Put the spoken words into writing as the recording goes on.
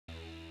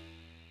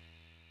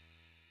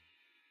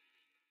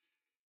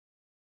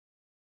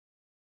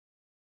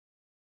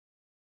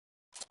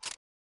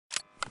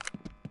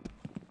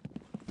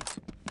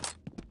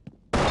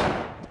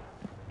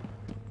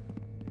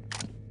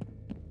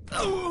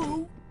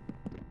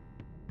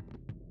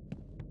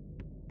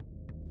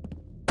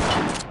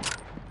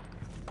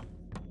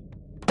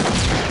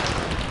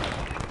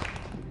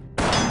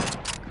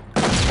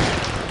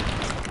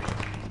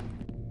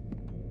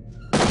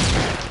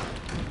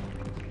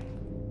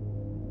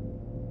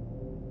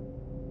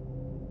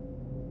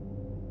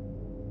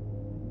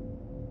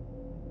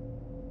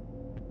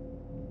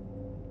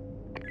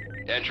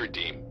Entry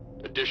team,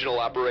 additional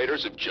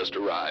operators have just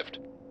arrived.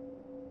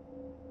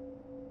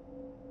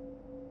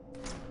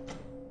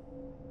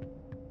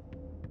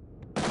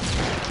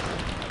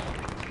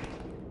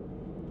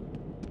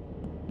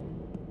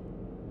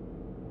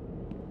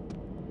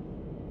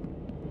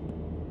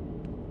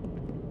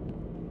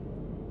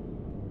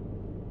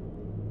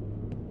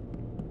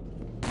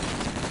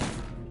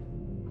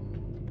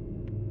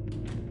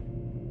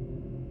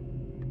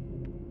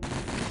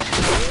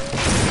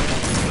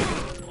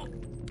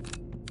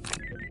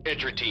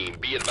 Entry team,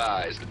 be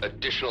advised,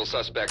 additional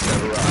suspects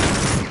have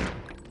arrived.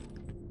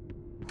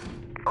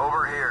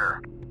 Over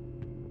here.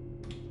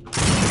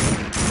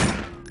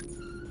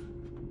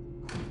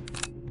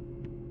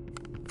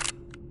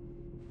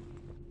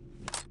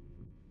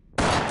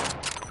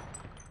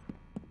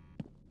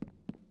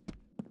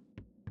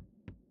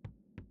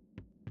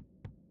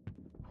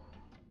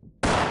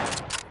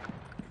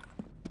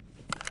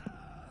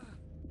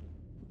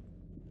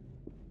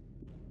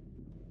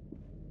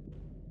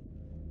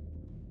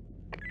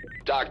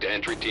 Dock to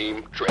entry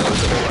team,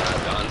 trailers have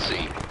arrived on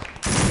scene.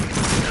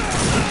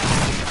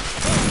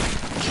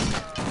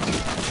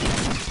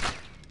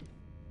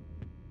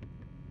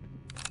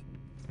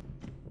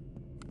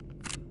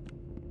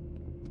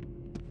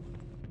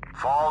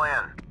 Fall in.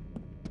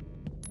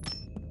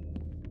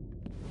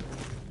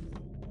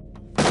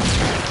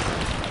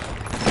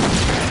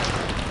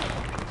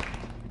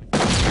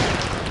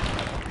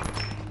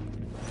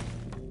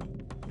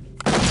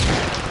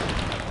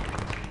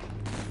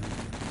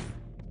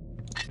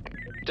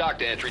 Dock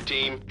to entry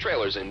team,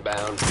 trailers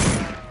inbound.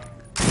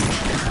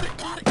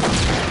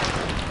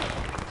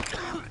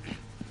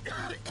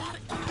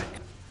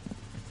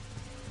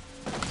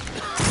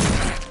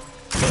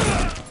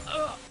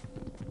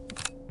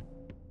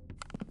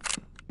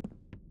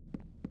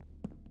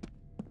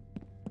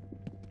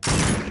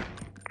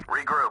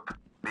 Regroup.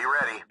 Be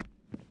ready.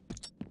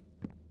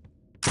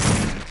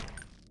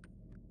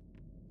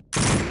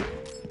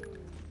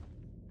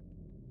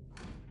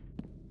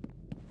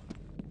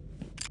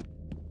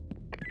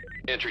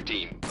 Entry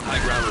team, high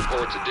ground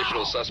reports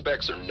additional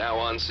suspects are now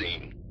on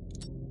scene.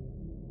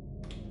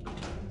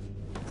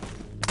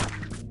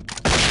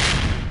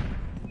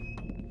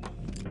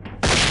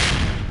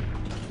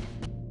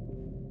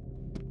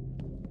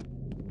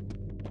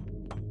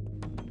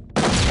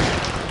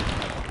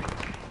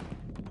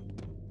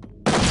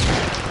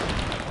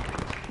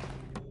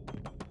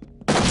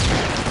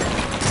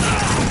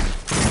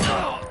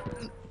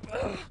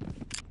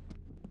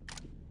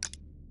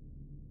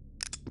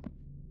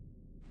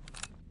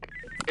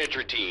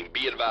 Entry team,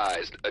 be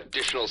advised,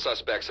 additional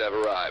suspects have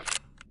arrived.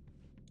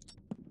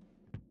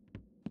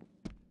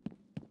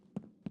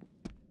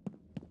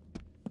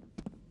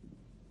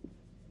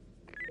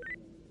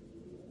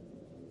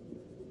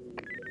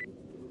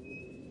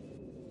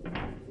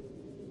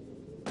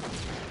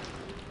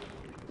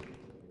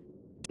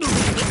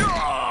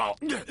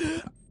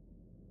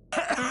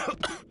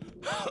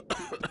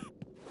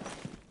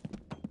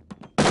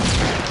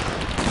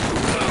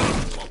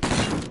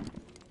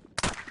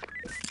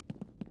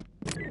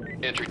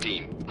 Entry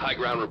team, high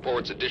ground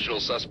reports additional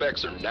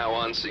suspects are now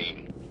on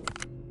scene.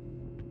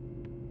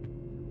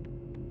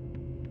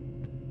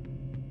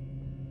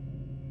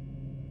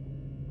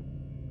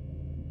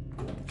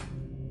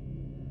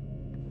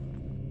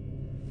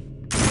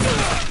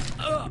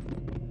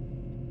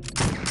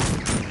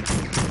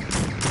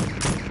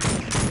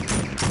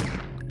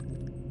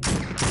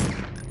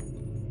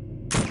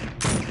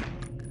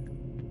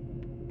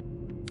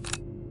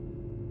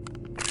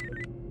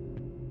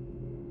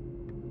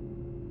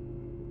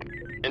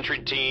 Entry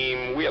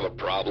team, we have a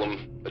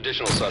problem.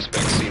 Additional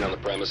suspects seen on the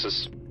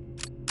premises.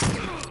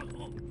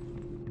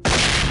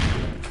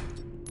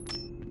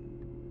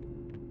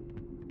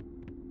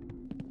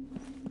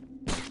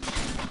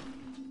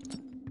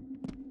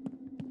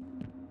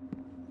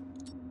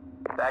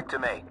 Back to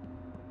me.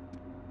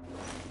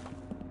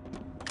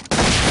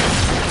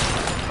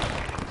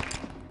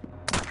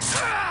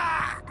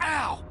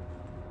 Ow!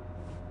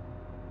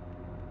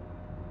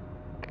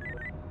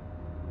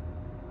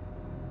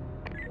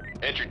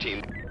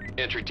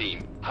 Entry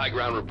team, high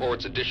ground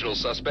reports additional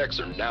suspects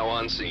are now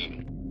on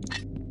scene.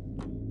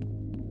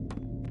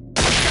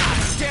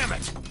 God damn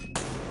it!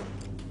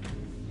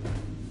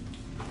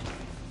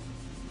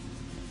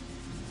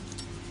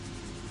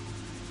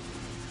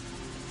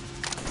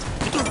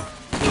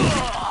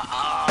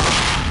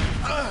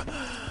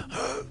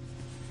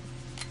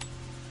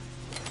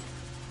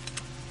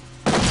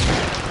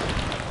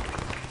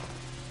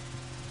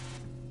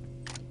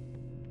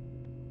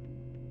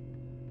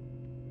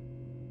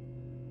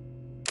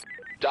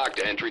 Dock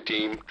to entry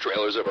team,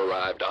 trailers have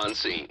arrived on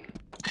scene.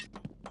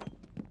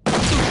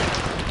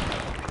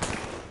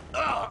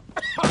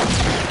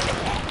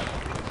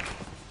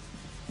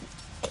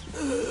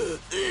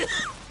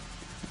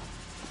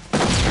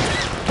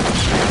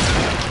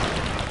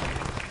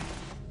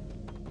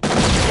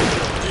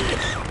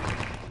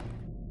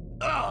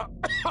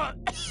 Dock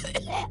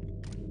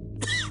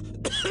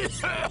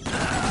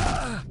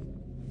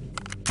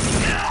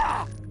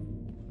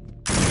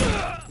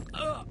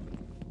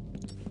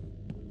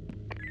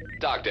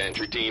to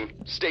entry team.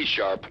 Stay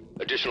sharp.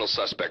 Additional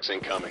suspects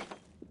incoming.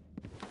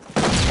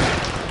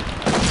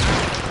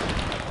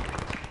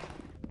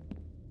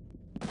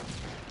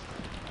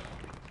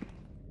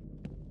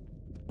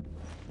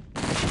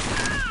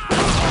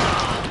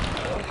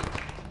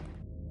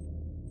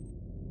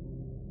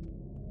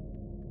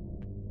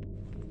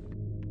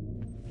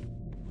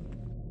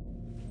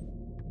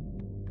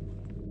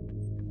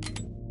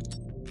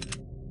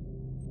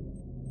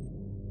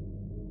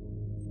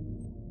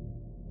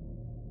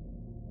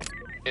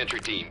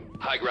 Entry team.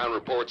 High ground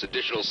reports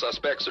additional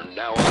suspects are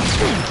now on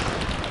scene.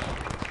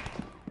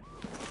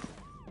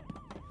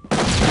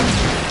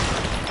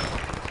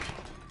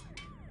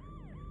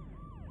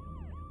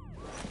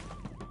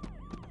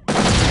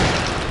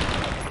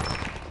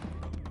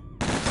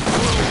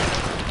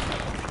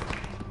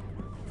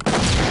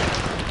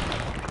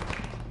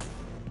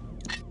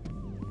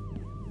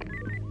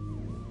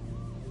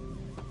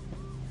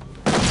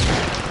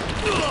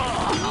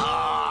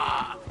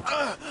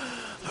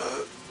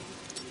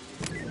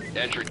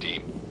 Entry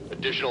team.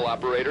 Additional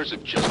operators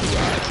have just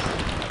arrived.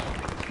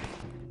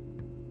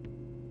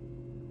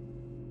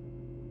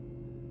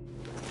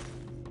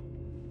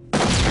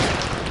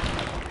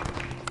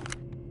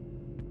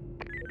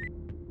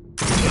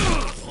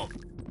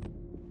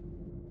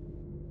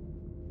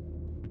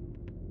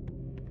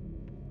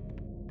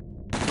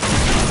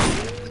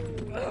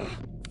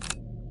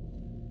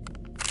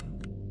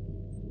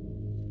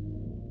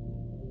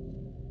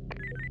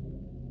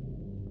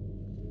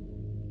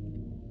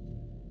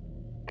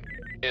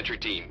 Entry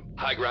team.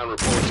 High ground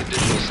reports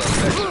additional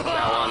suspects are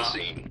now on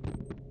scene.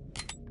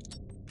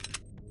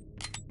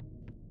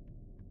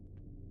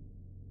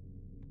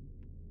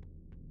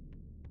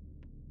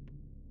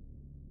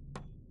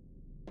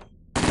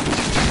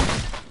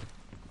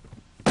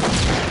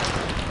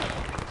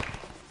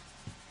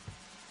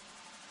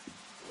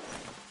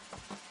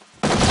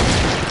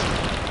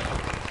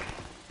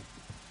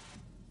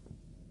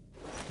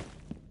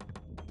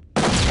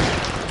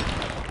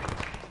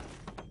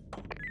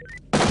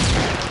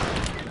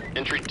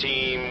 Entry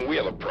team, we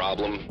have a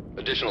problem.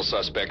 Additional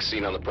suspects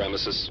seen on the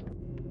premises.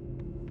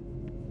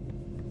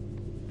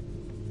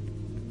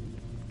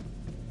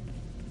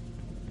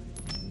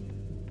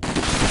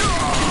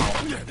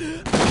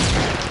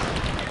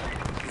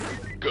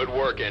 Good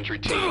work, entry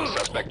team.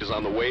 Suspect is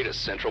on the way to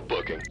central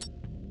booking.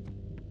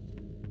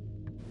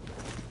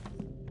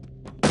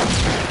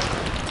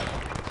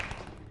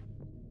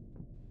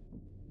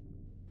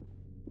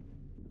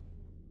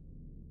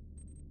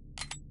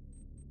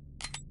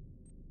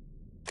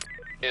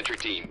 Entry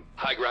team.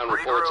 High ground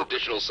reports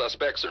additional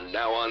suspects are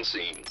now on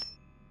scene.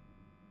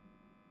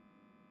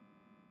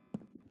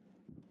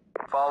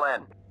 Fall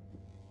in.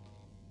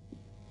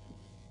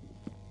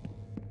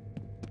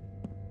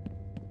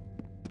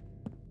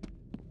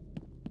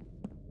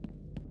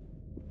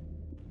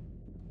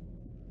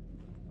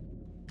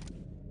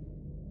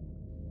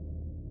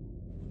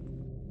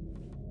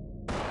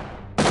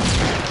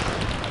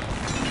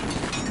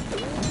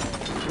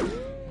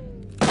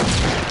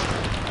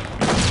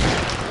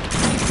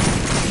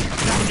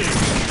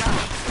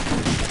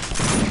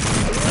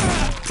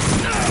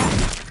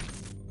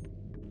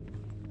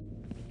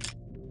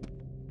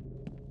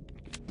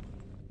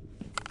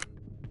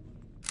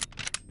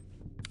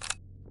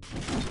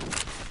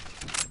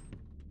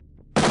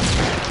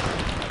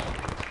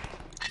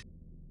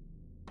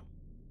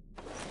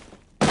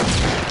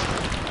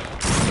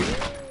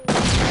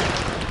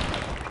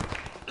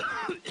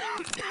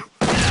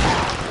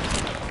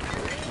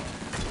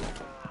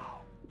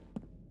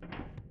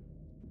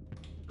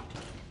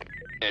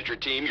 Entry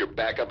team, your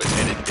backup is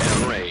headed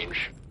downrange.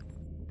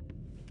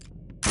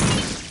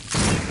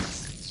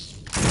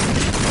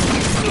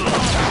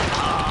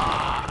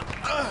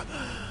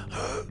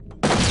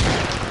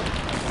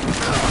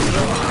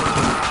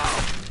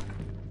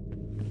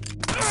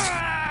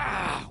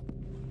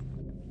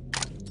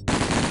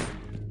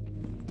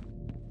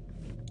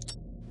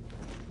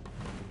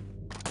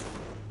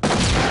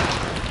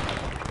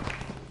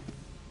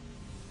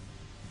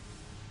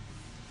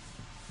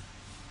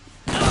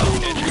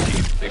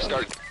 They've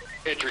started.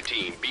 Entry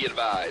team, be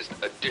advised.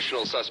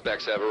 Additional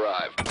suspects have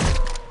arrived.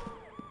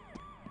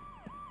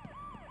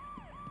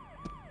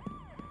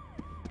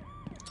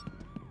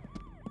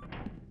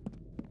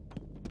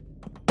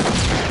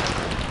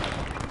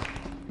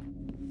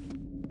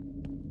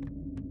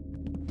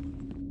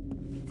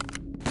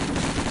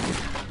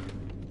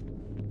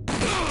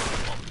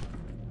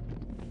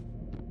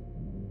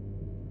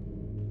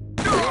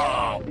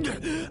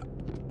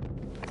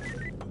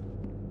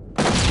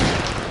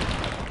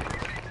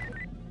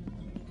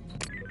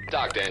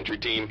 Dock to entry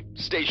team.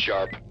 Stay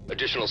sharp.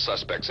 Additional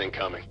suspects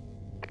incoming.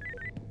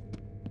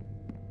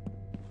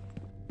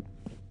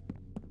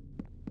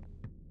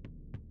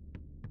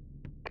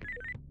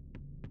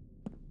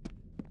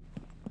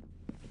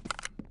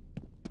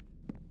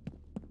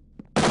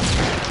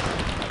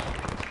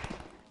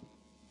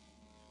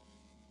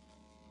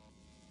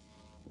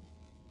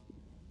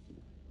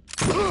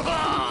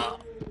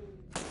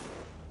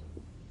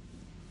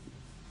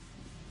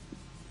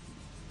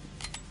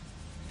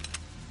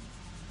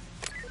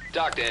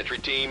 Dock to entry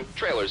team.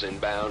 Trailers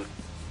inbound.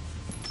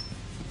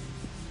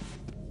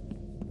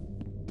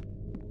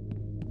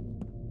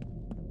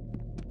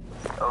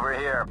 Over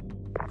here.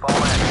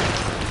 Fall in.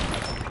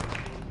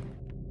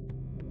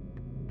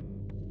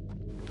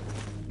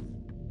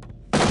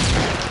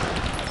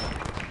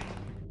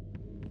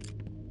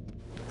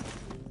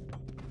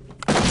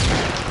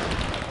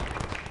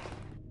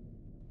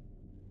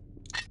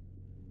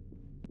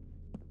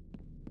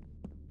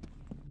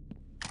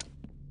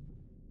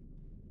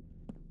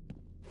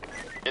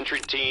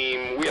 Entry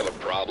team, we have a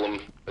problem.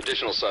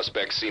 Additional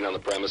suspects seen on the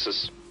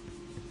premises.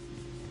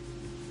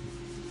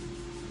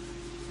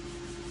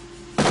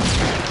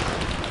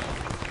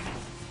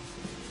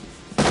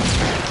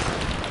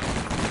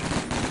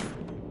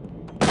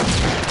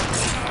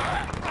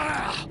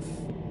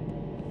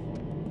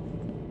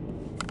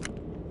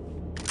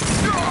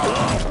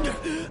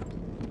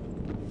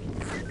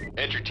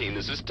 Entry team,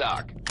 this is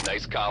Doc.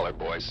 Nice collar,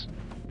 boys.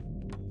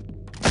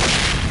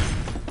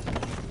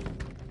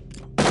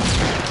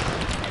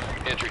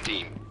 Entry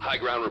team, high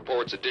ground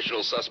reports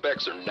additional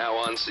suspects are now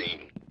on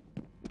scene.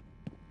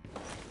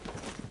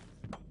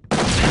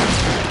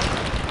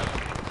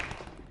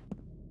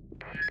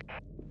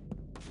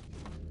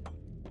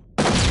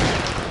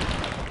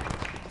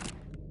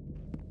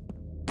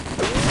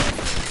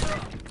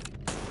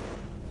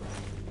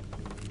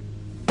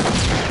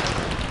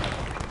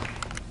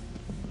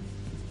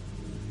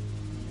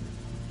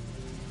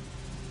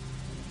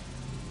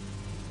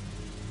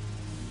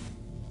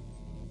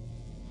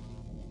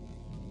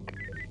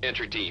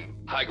 Entry team,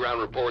 high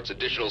ground reports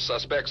additional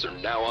suspects are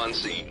now on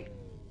scene.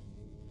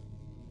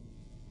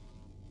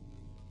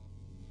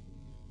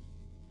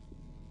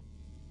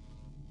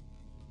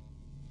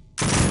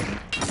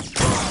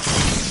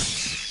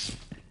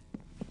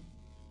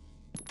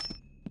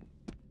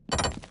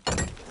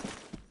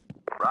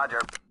 Roger.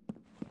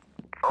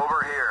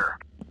 Over here.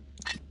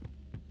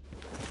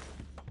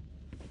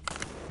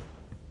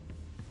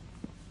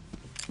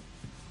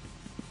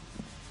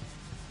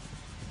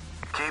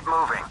 Keep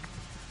moving.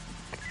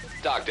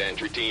 Dock to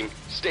entry team,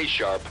 stay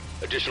sharp.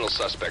 Additional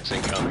suspects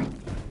incoming.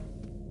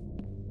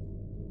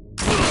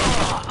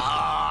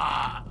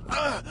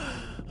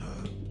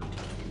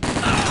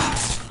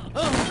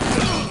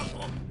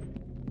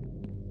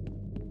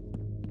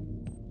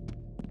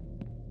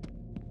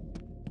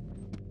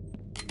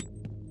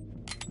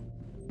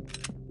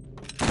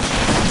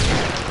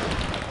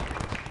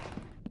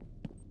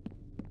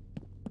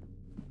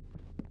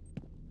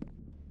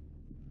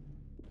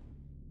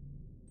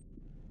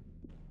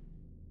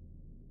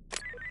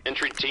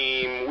 Entry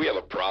team, we have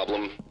a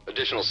problem.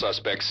 Additional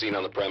suspects seen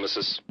on the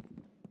premises.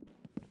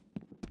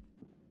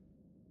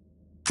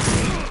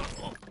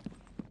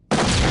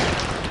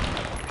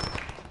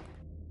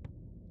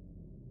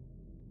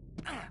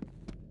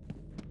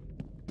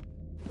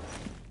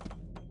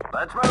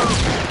 Let's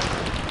move.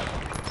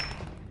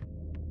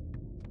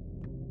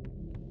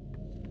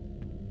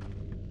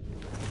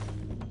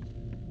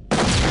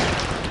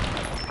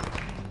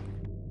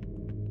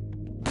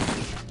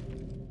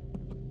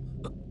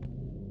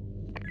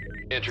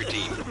 Entry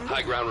team,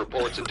 high ground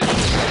reports additional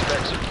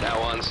suspects are now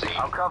on scene.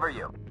 I'll cover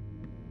you.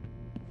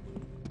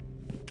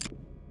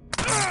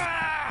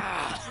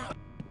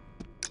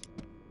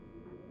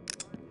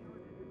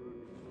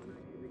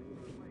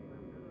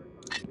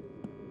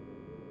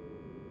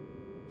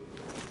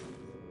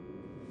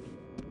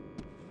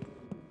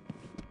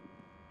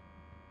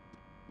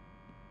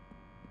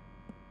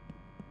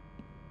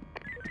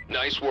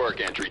 Nice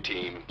work, entry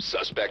team.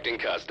 Suspect in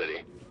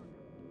custody.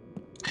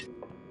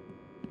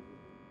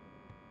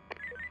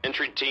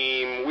 Entry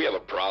team, we have a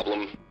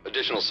problem.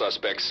 Additional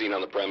suspects seen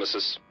on the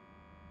premises.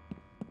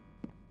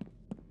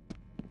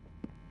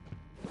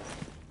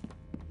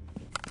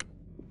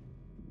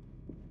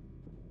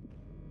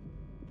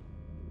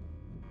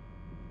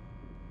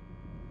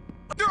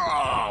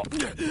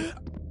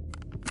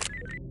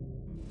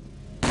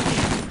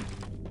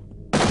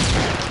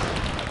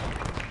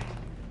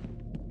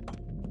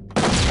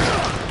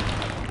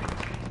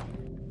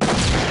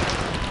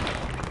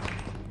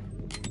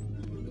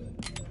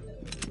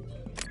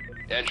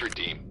 Entry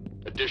team,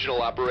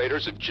 additional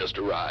operators have just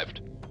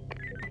arrived.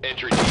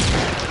 Entry team,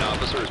 an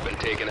officer has been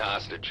taken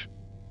hostage.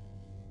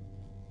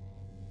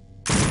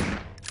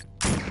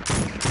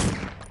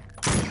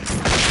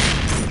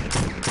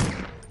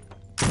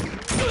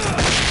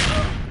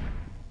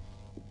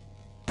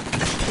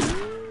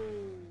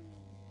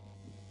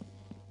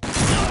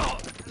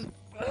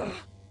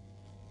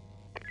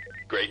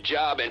 Great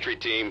job, entry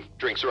team.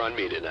 Drinks are on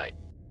me tonight.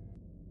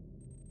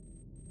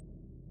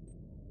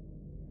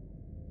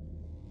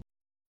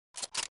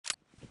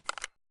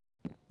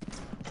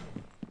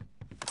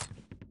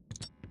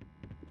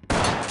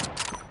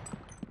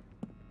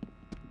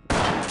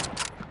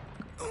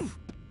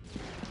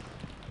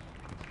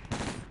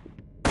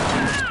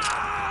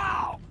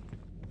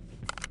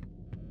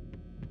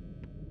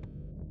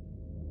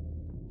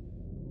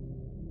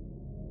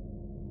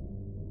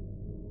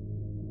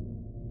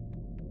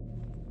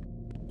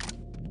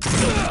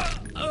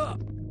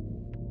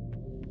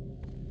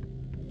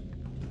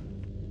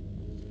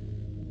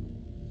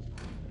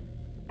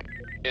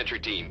 Entry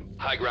team,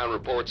 high ground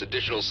reports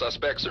additional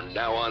suspects are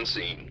now on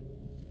scene.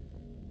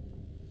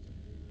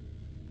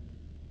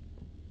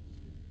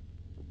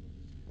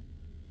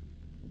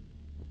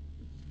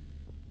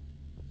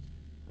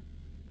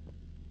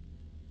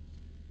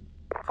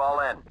 Fall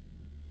in.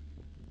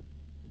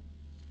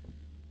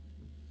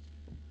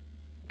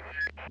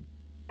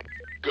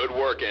 Good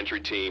work,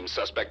 entry team.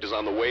 Suspect is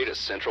on the way to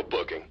central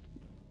booking.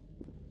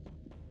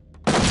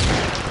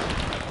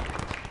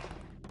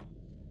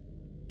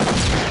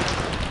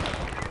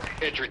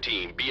 Entry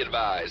team, be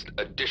advised.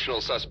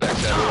 Additional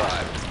suspects have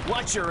arrived.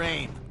 Watch your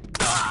aim.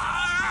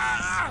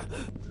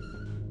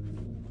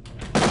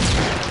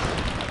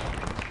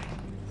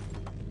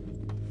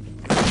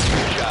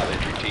 Good job,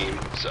 entry team.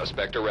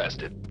 Suspect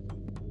arrested.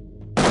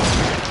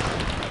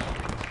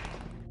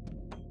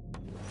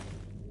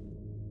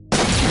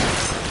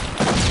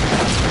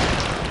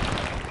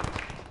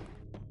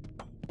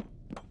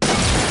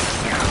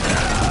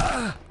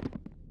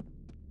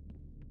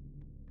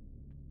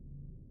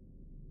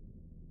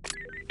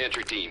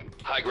 Entry team,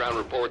 high ground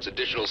reports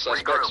additional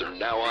suspects are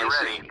now on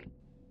scene.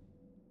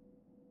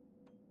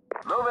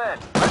 Move in.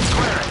 Let's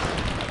clear it.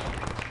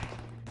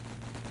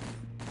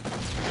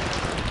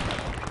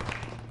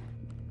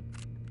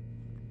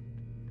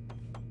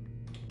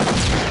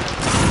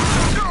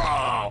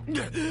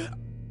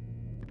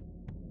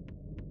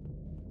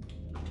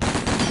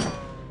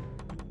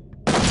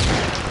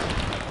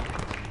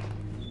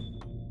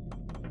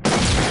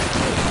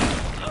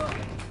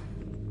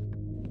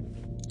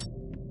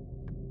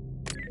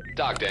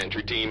 Dock to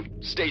entry team.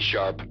 Stay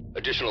sharp.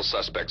 Additional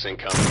suspects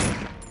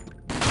incoming.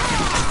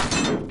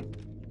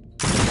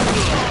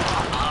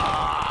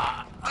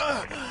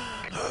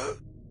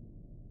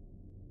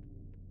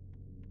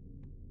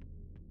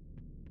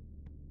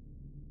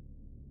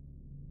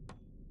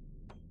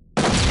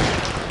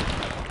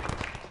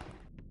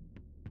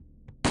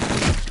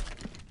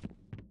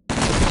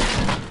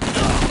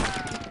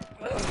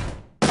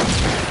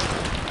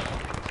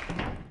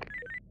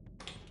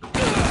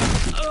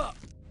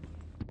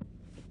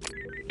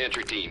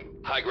 Entry team,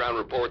 high ground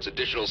reports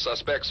additional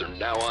suspects are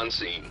now on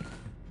scene.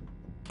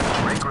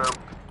 Regroup.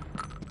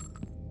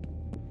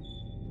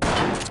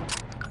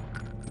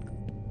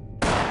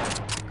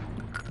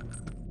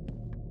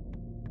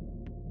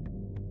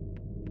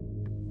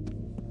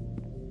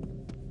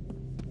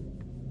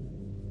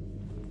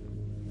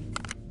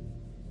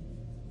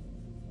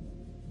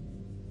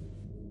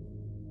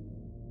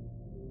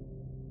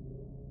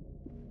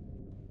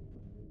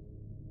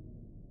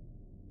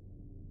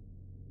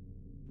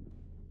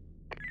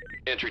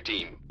 Entry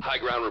team, high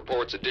ground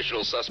reports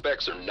additional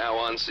suspects are now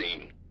on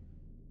scene.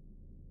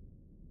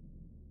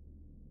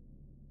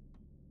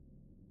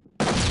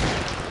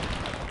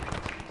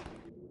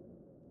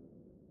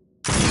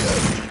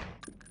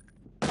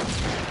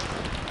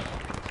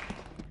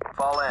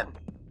 Fall in.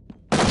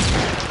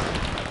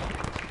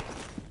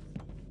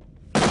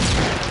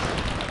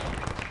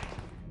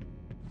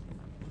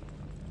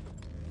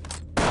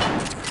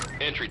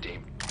 Entry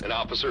team, an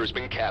officer has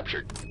been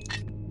captured.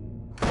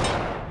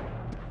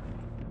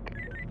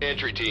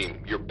 Entry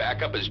team, your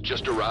backup has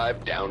just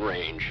arrived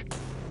downrange.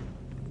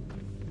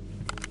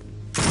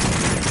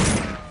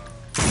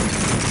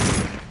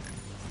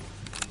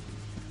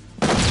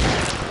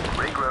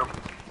 Regroup.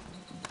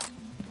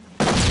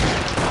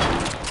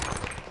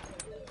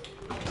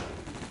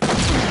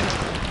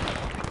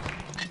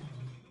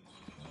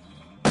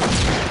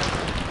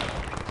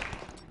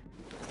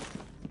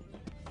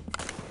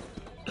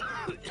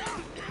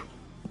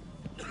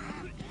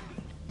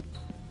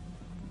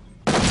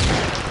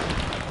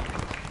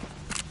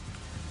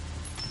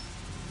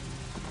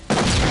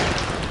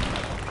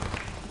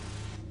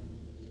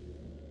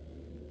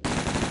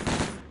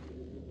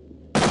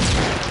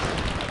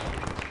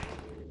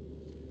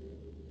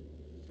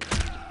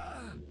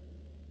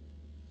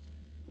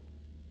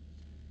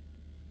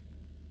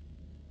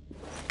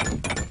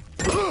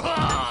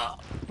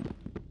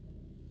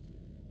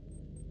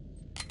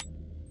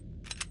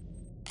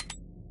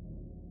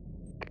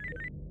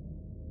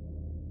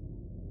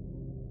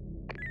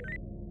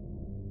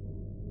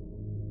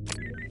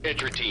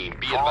 Entry team,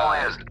 be Fall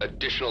in. advised.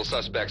 Additional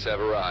suspects have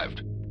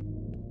arrived.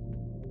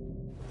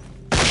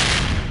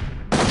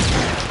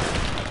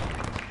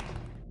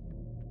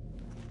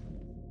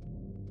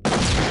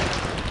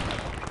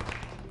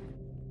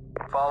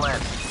 Fall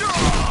in.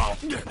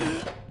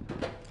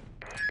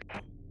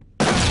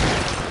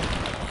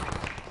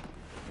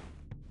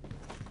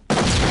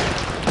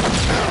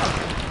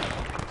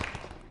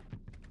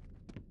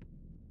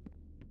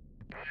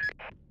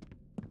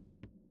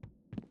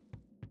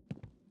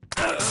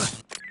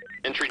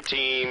 Entry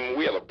team,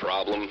 we have a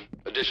problem.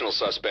 Additional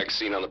suspects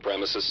seen on the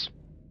premises.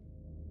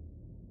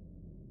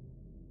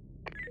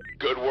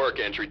 Good work,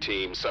 entry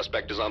team.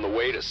 Suspect is on the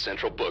way to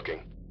central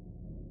booking.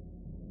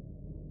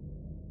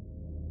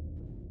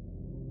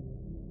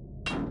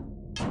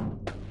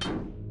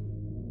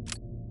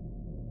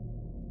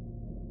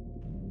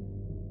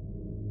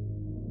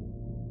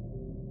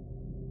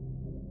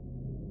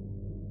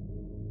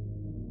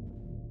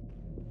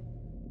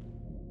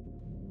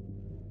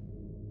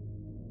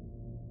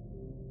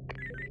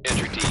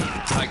 Entry team,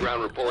 high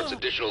ground reports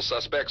additional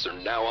suspects are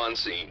now on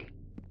scene.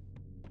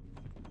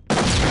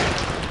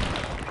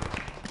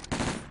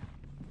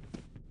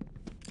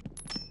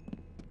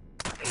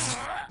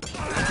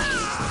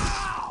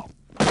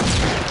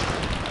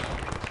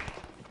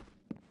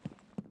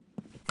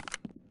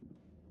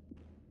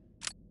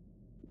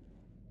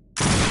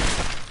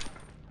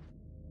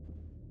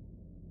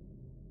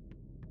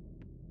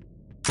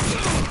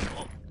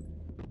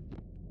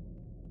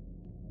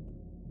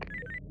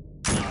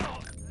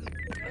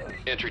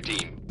 Entry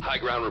team, high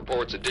ground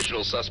reports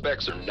additional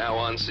suspects are now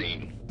on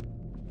scene.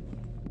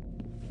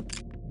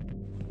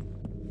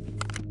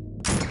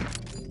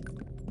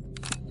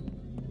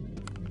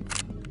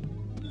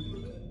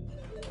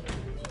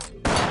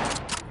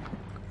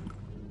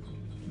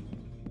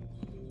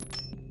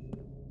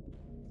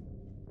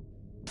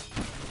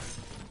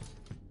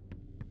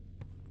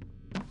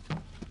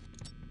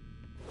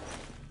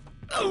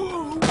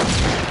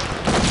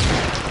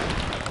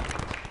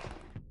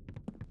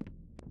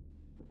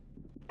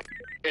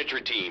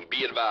 Entry team,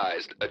 be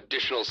advised,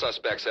 additional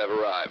suspects have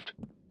arrived.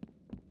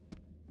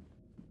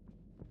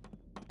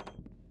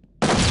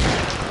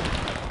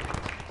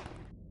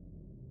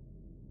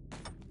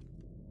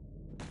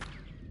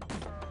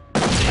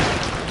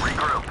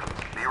 Regroup.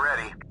 Be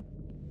ready.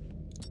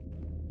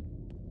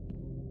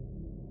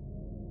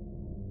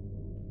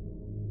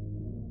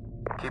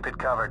 Keep it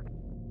covered.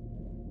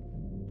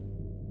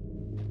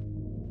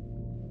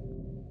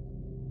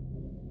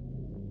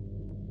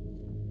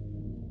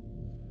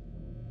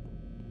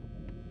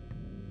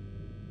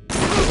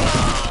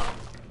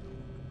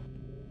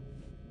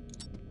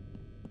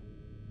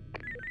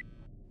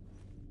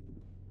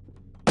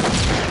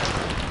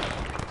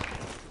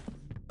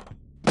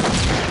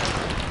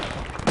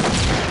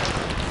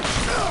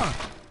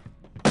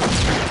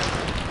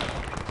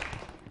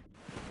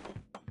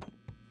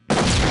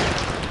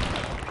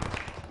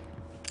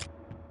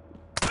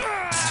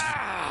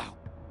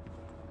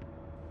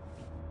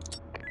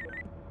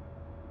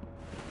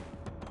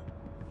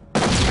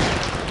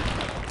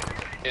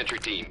 Entry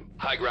team,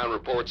 high ground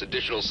reports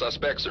additional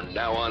suspects are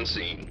now on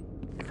scene.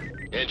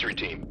 Entry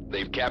team,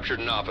 they've captured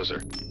an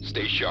officer.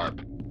 Stay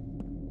sharp.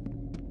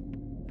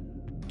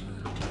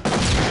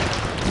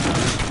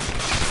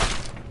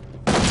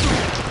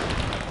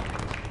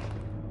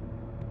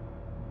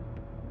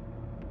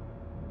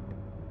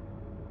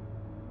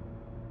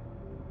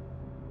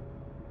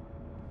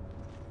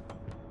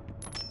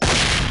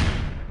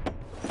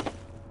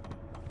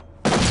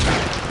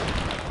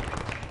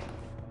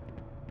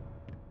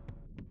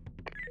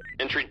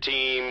 Entry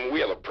team, we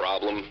have a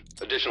problem.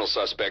 Additional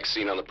suspects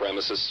seen on the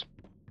premises.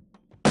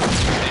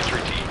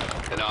 Entry team,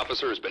 an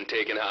officer has been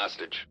taken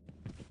hostage.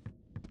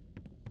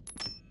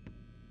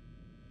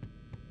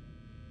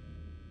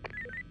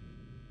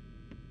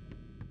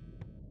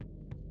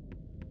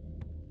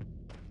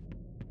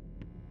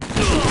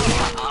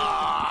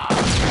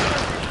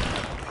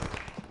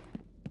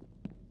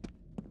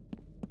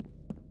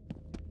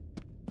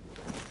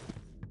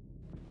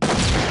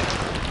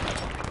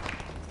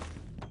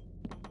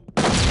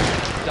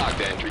 Dock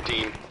to entry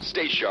team.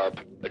 Stay sharp.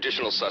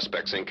 Additional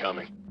suspects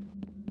incoming.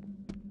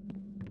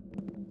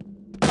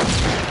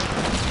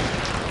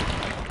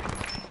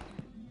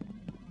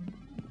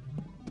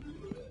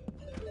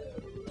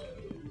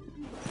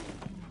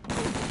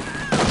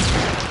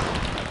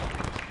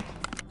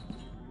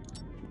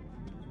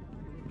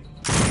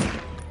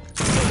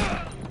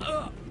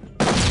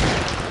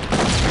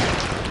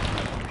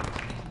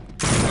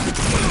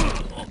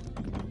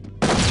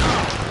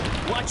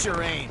 Watch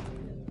your aim.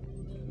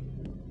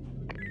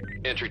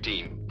 Entry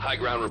team, high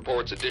ground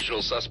reports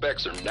additional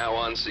suspects are now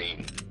on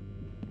scene.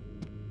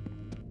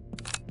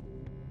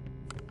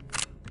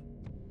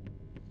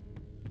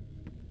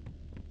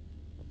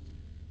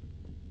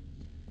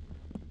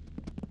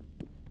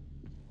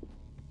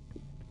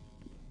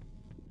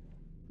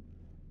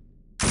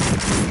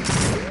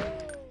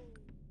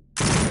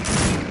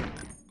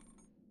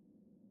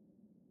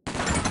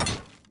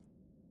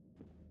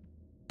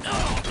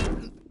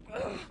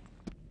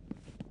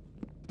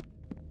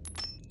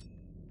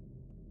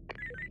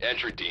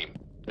 Entry team,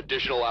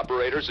 additional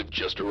operators have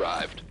just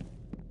arrived.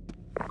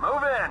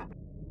 Move in.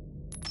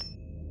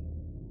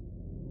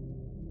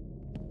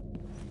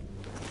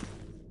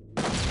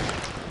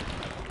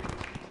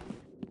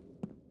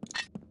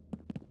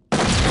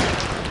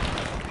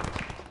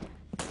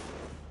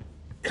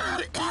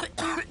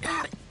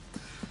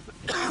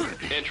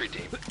 Entry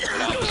team,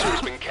 an officer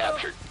has been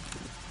captured.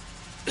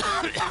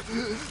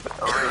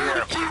 Over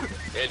here.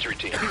 Entry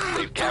team,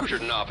 they've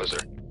captured an officer.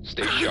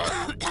 Stay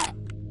sharp.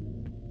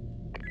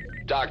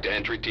 Dock to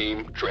entry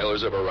team,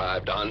 trailers have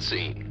arrived on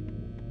scene.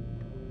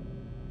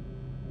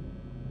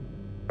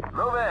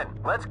 Move in.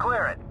 Let's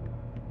clear it.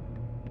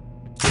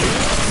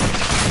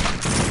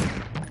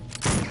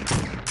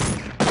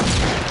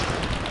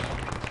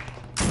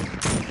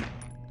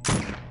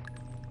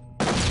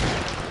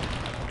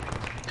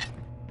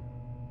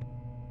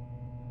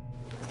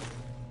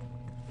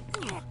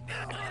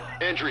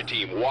 Entry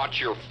team,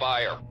 watch your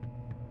fire.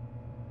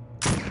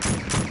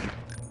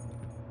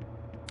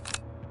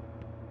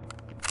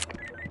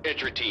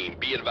 Entry team,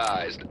 be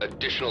advised.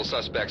 Additional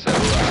suspects have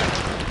arrived.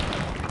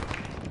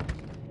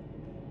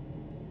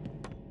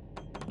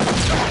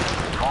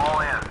 Fall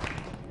in.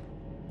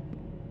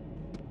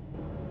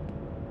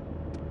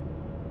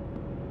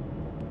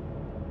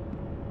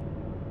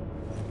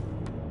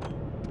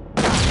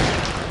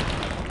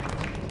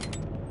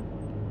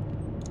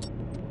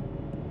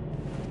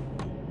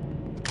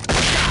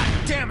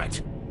 God damn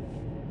it!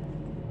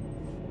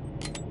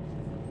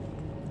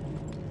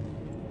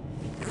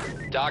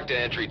 Dock to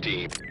entry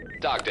team.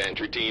 Dock to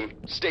entry team.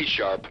 Stay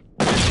sharp.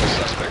 Additional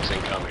suspects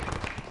incoming.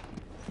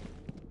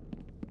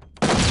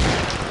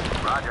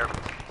 Roger.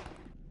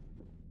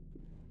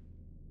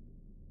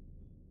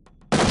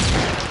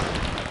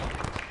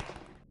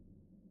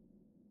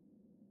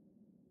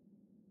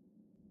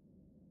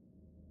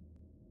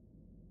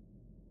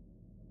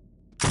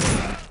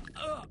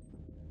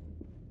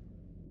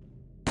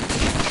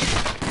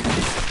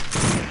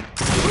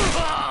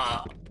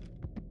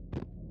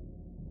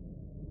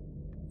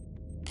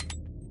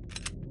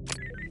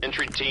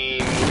 Entry team,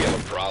 we have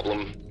a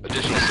problem.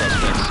 Additional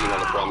suspects seen on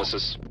the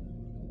premises.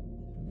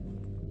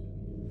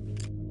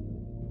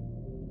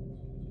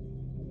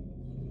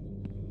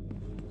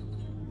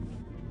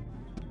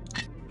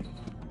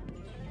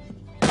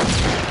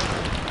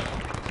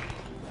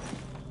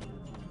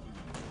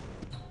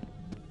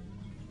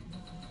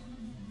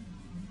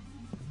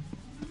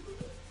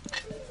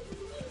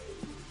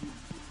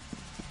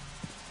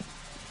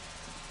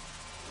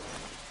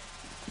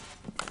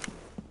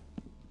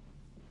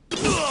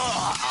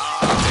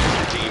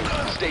 Entry team,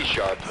 stay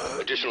sharp.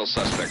 Additional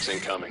suspects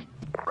incoming.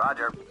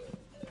 Roger.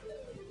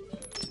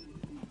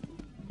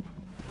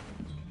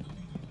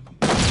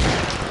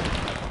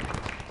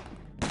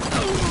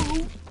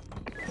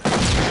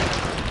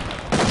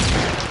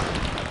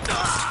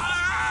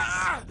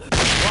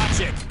 Watch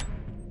it!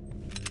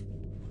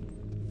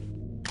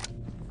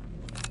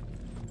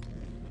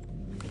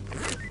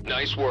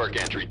 Nice work,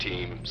 entry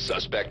team.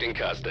 Suspect in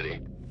custody.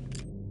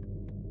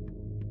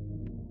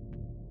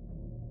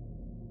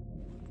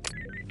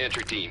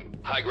 Entry team,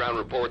 high ground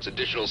reports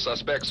additional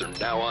suspects are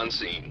now on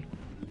scene.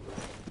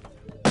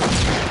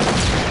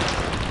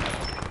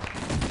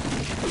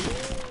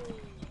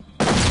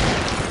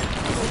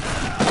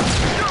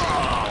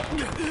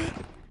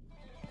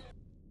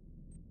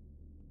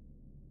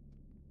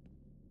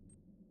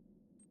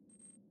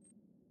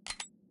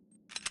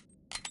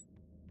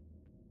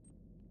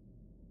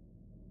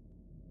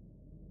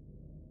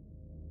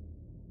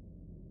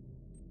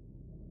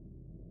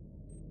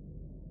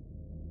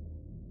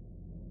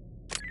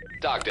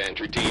 Dock to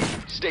entry team,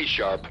 stay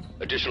sharp.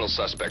 Additional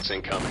suspects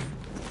incoming.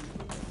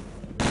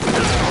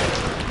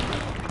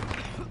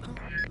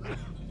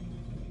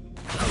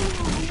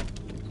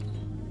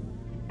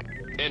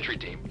 Entry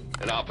team,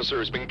 an officer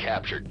has been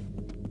captured.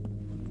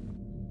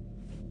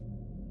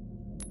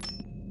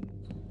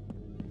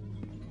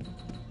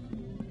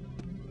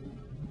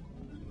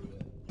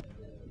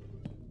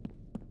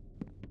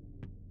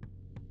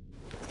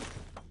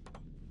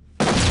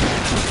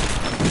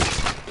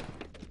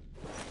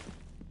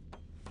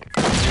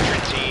 Entry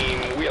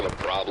team, we have a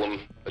problem.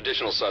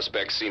 Additional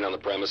suspects seen on the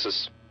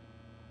premises.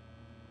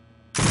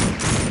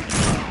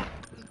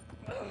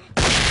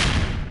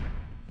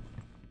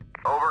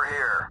 Over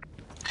here.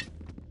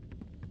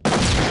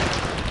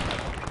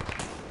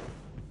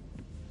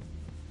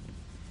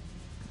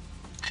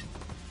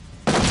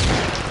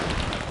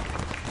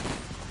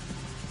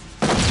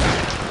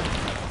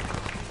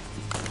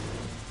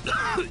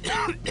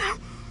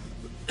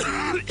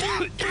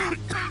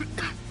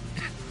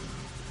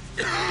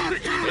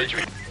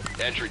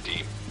 Entry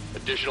team,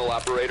 additional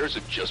operators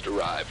have just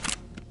arrived.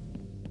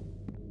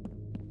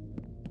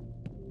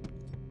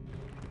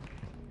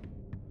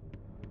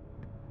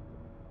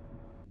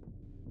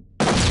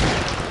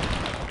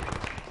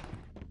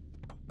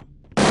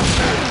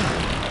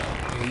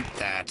 Hate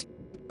that.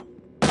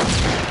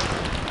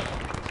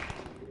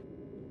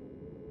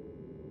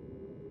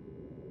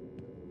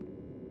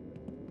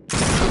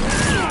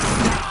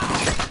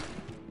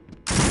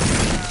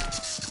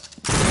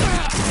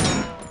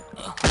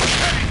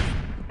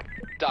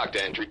 Dock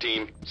to entry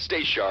team,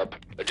 stay sharp.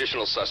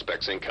 Additional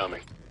suspects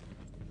incoming.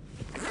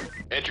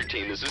 Entry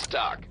team, this is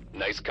Doc.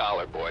 Nice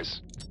collar,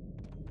 boys.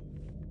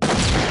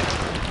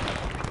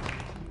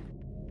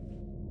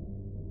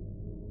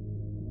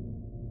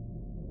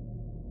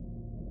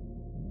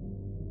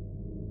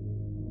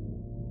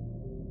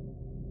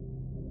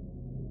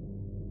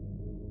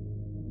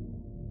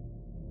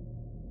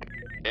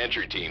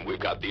 Entry team, we've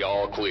got the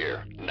all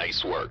clear.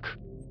 Nice work.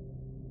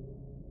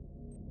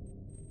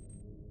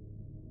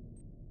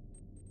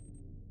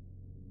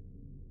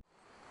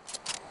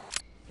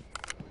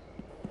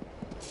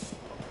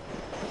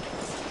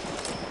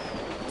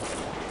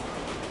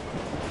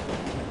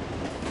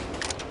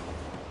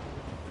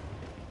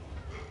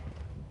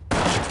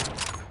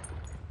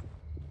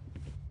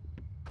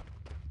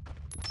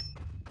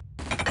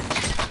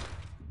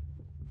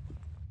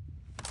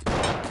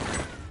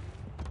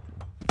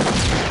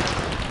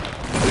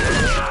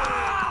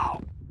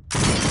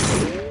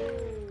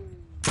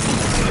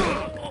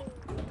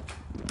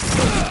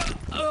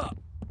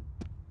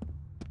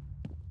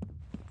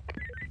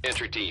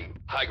 Entry team,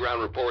 high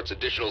ground reports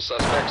additional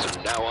suspects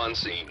are now on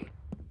scene.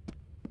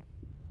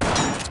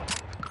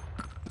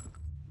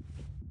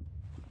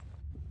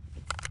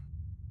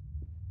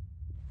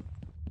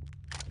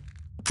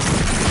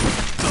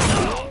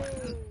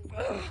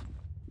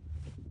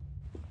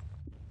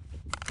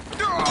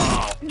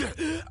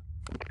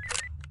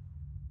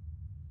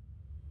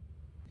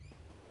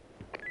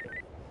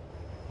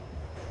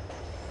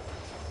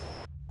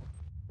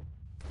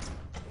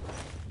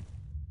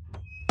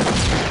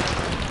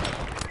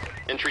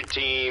 Entry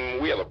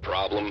team, we have a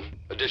problem.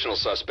 Additional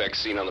suspects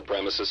seen on the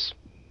premises.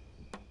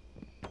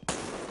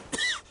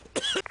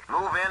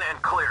 Move in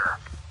and clear.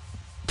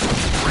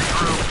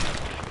 Regroup.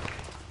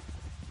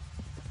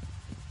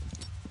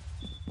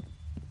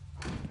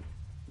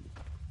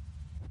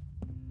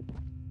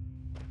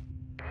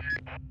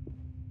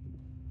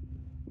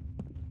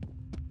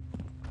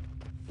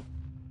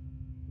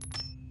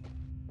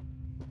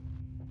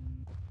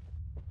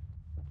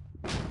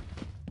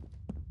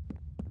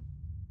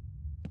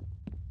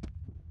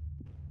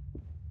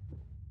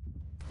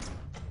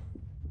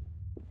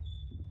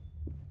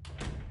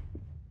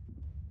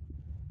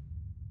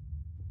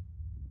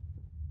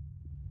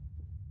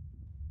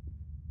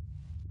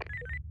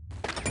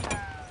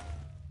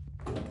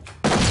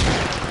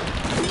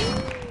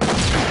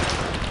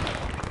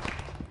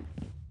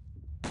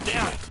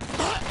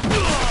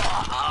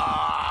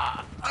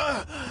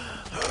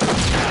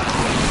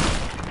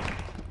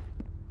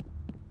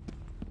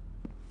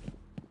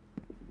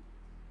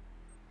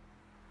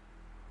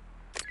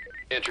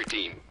 Entry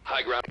team,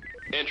 high ground.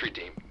 Entry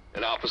team,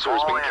 an officer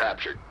has been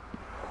captured.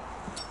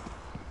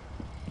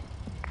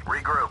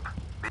 Regroup.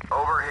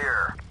 Over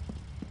here.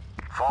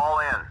 Fall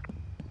in.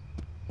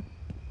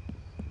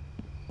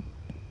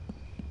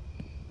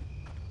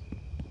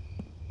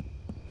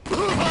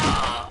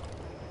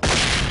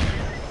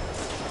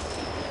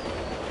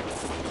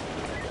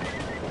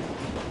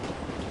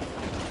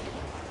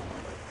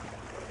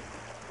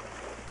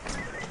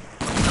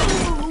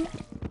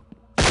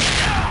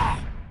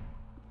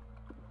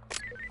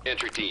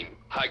 Entry team,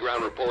 high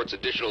ground reports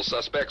additional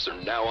suspects are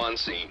now on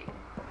scene.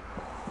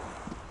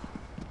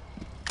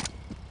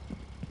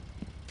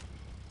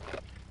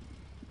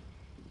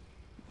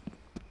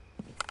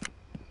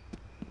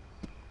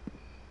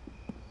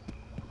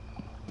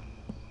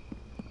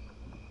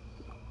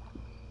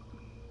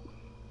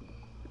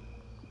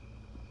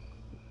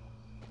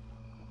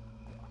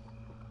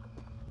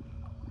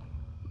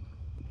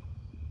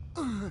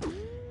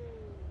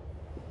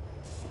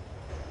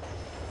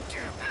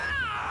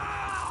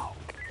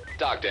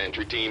 Dock to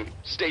entry team.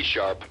 Stay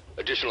sharp.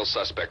 Additional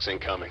suspects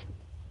incoming.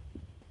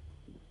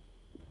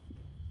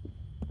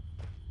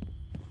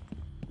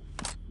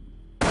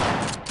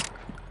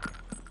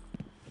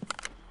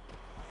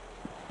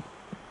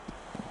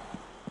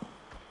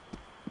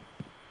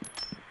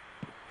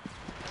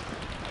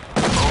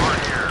 Over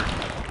here.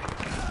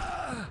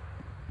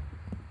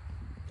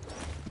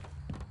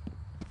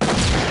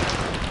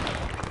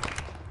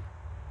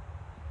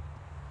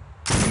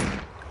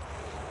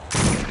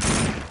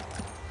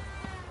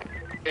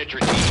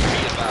 Entry team,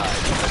 be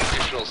advised.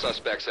 Additional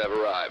suspects have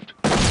arrived.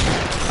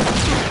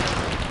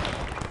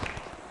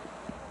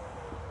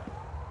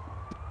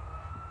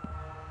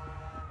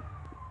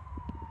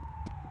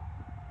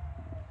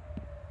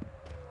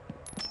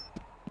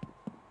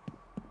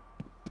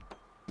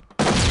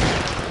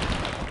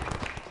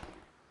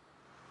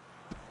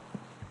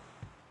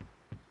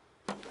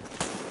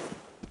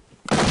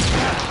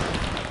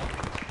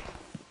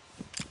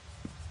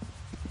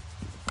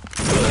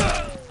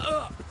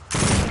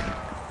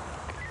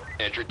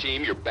 Entry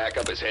team, your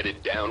backup is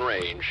headed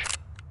downrange.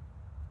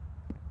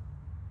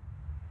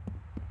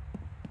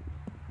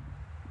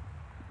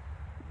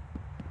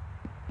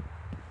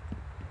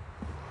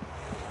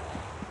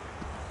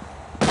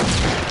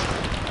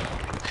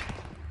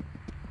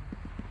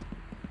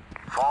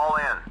 Fall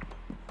in.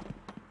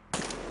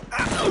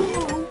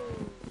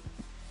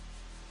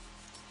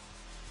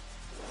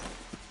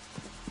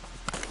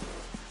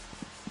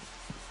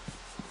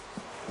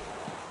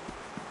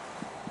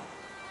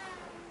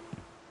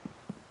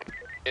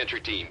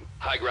 Entry team,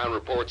 high ground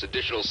reports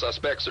additional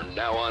suspects are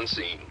now on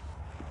scene.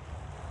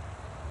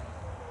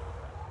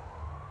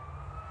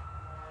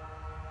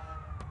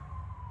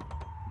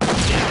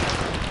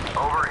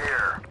 Over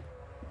here.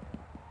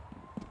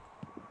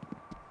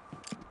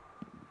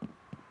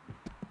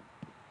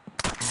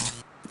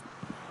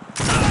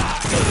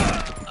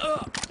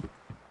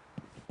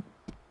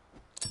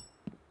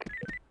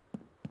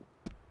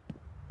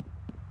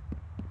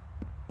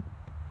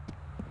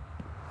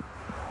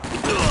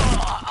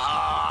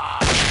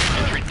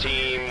 Entry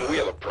team, we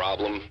have a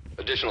problem.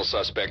 Additional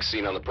suspects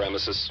seen on the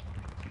premises.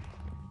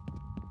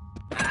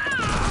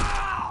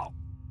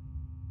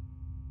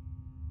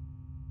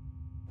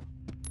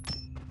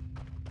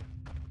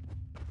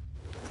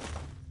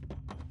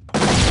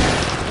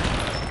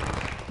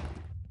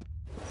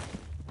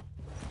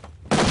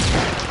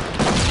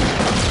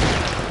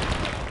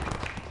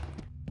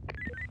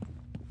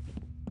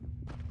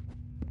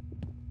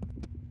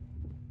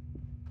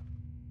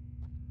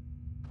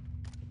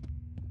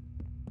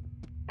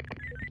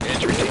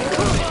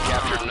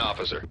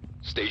 officer.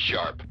 Stay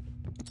sharp.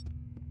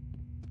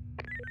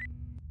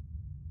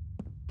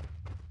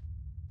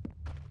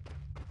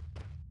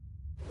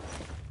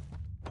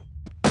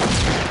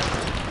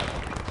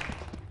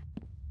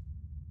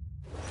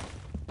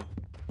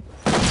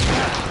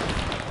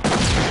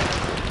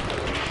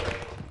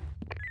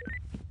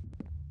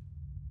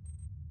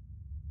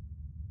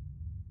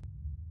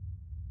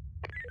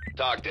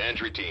 Talk to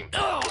entry team.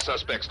 The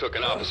suspects took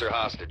an officer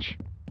hostage.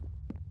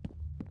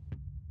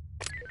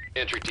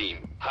 Entry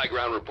team, high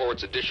ground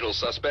reports additional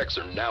suspects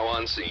are now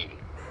on scene.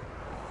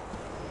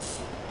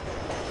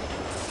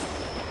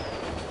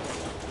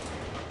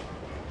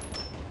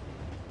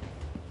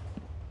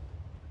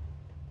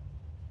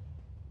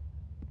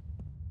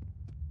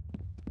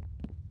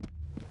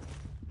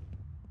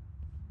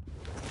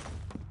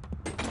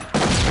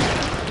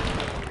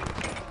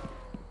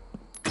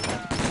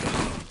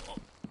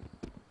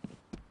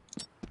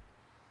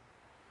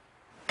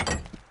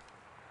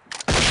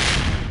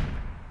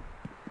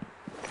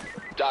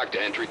 Talk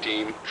to entry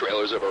team.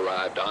 Trailers have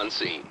arrived on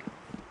scene.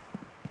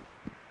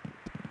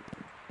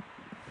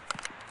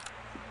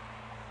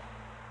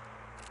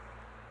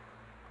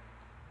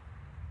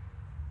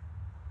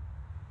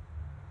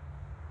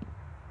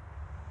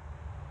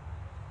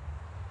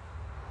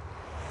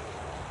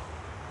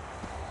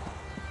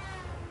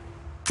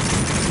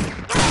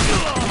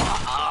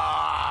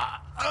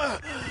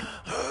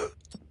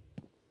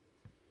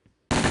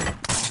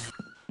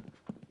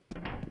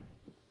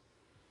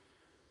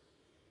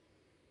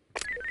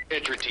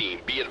 Entry team,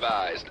 be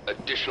advised.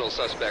 Additional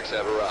suspects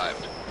have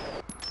arrived.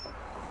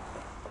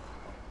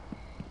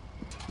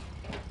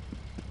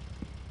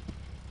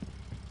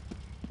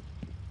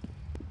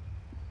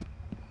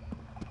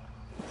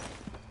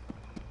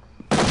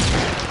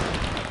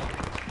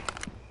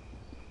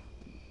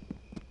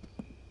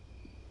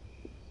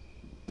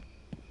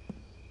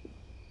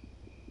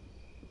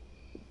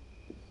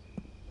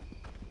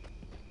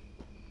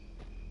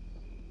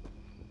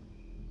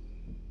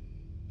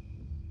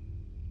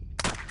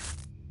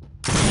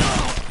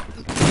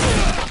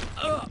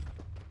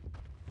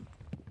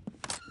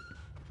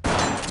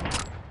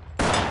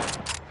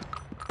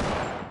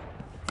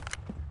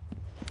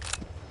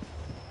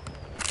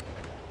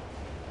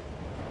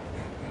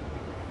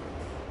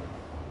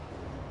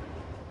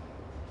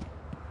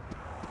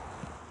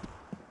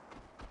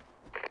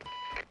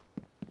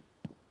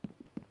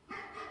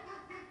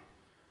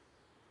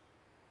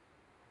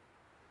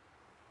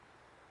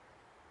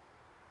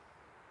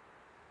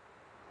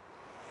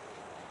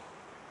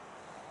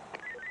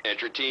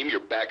 Entry team,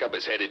 your backup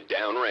is headed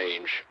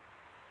downrange.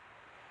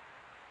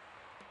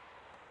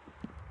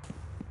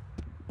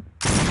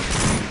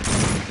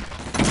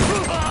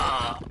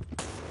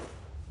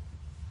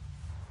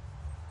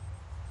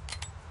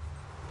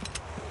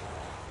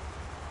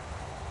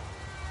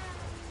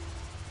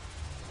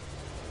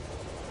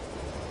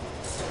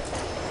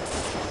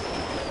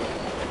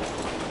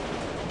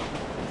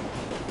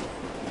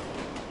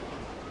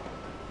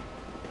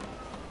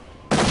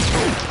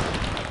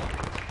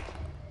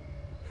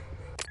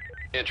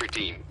 Entry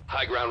team,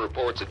 high ground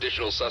reports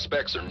additional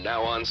suspects are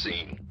now on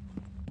scene.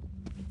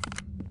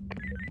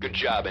 Good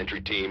job,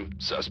 entry team.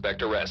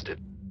 Suspect arrested.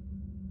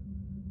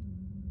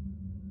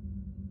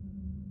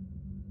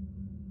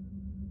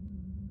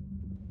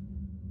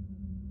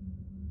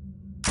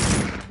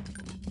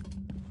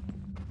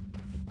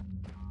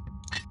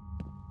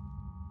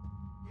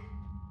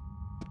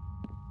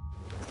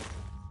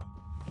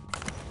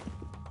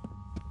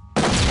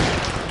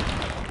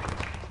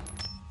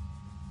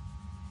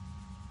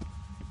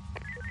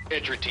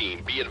 Entry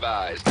team, be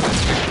advised.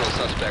 Additional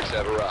suspects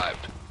have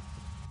arrived.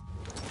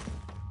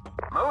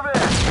 Move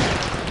in!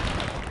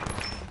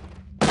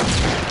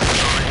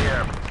 Over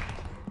here.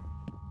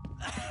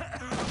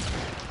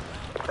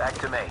 Back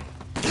to me.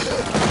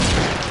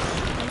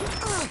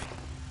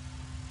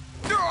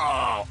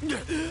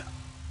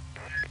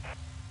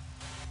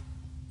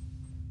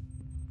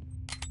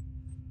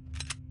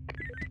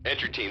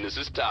 Entry team, this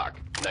is Talk.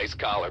 Nice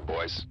collar,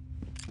 boys.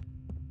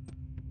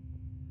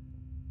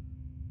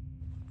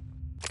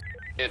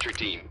 Entry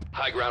team,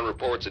 high ground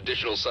reports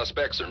additional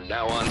suspects are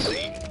now on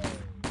scene.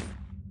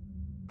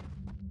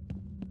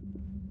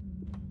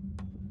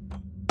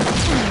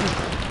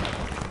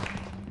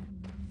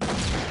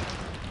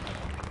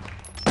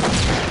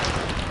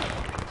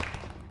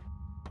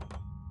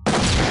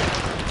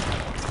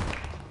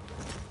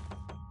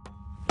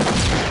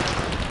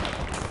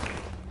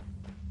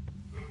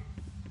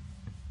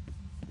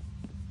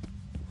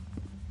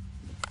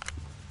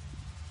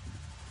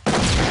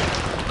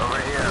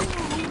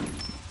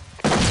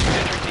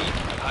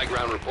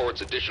 Ground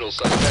reports additional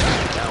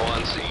suspects now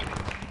on scene.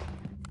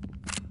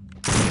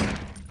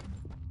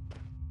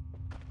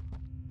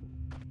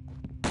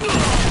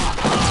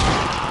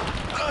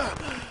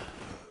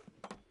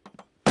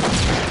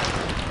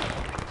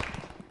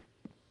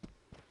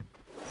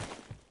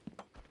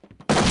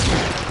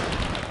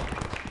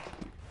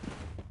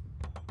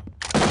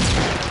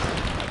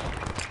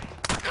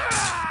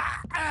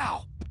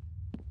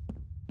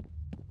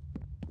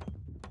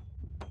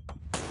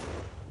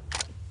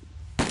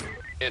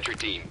 Entry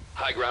team,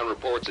 high ground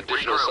reports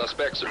additional Regroup.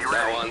 suspects are Be now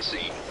ready. on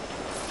scene.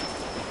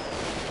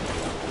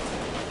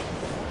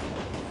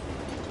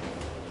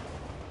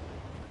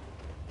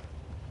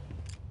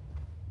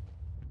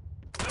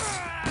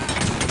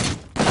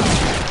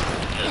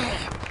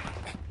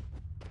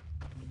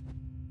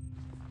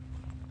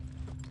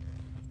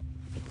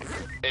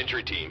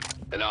 Entry team,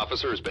 an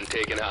officer has been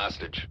taken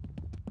hostage.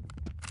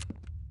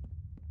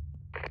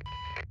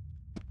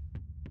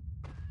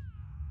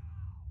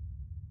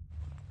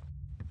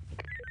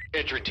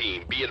 Entry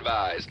team, be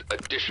advised,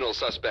 additional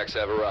suspects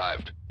have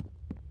arrived.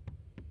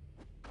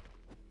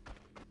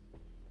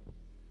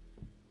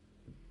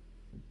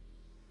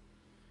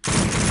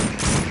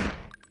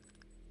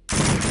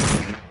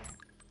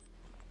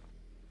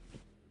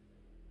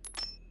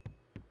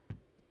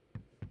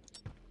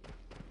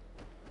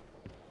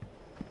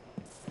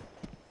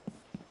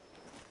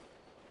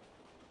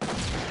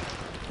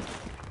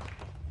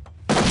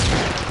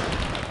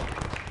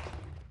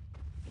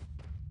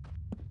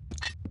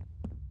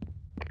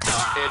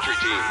 Entry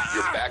team,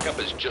 your backup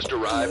has just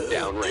arrived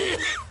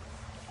downrange.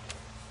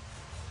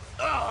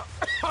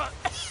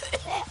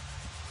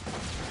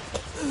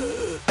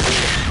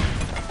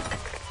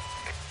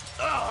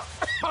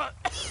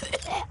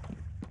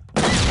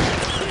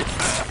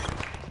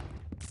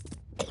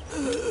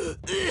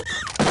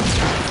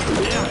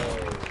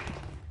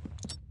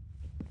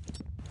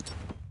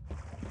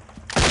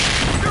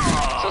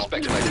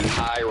 Suspects might be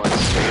high or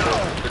unstable.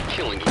 They're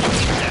killing each other.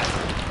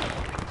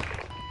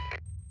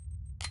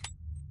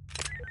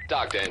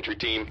 Talk to entry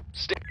team.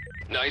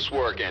 Nice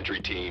work, entry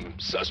team.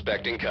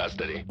 Suspect in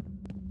custody.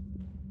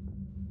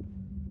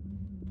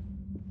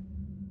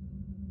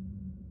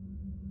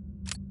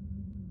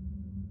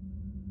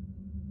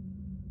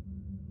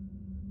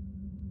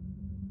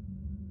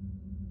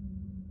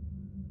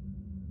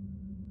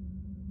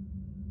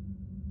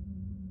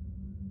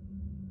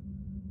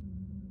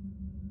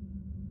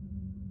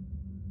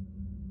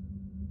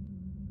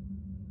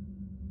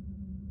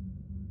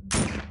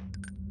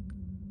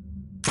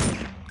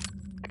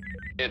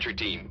 Entry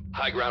team,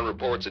 high ground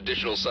reports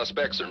additional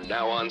suspects are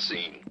now on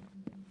scene.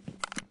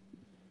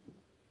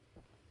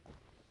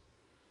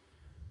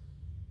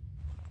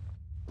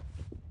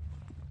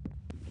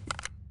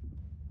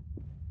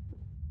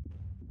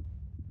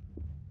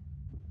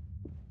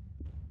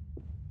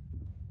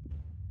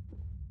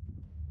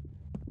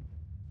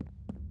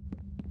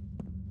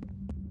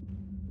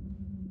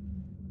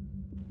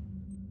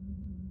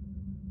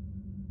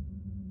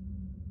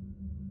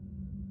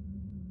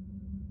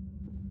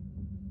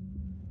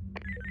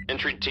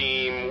 Entry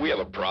team, we have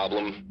a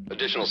problem.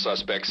 Additional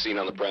suspects seen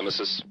on the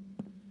premises.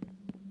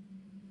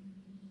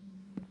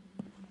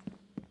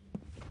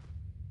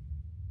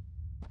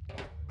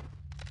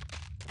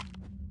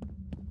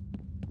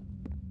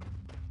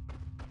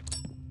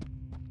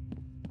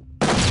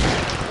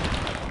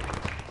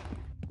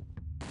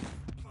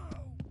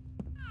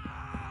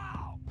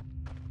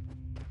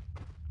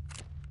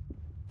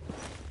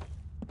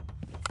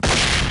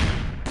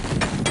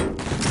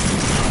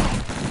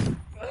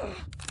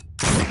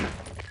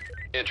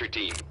 Entry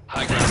team,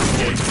 high ground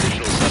reports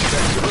additional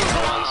suspects are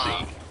now on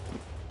scene.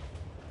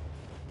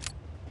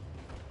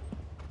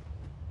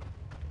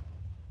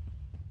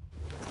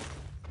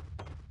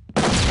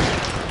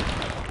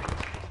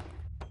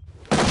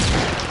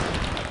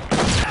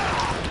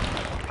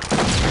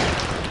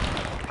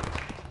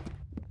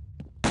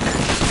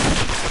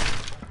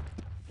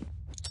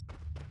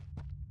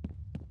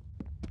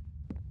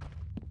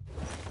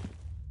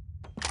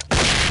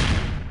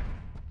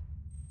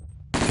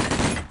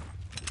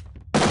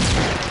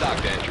 Talk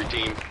to entry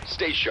team.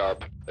 Stay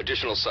sharp.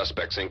 Additional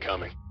suspects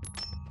incoming.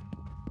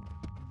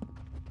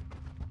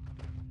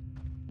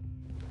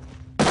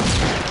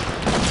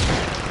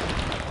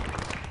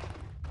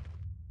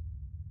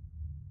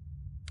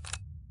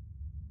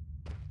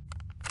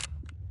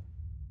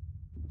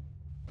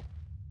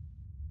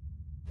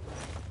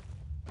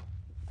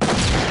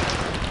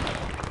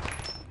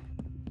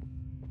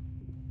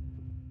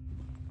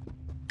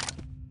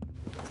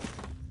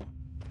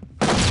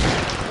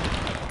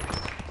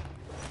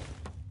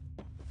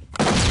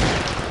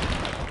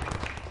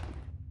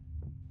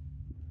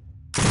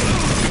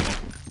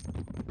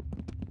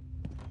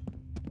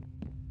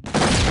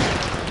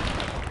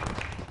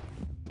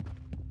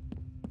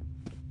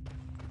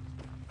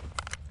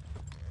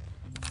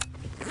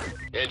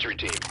 Entry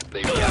team,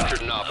 they've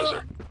captured an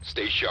officer.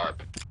 Stay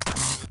sharp.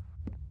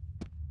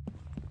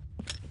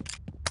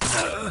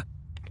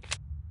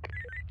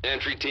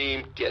 Entry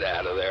team, get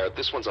out of there.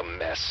 This one's a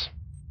mess.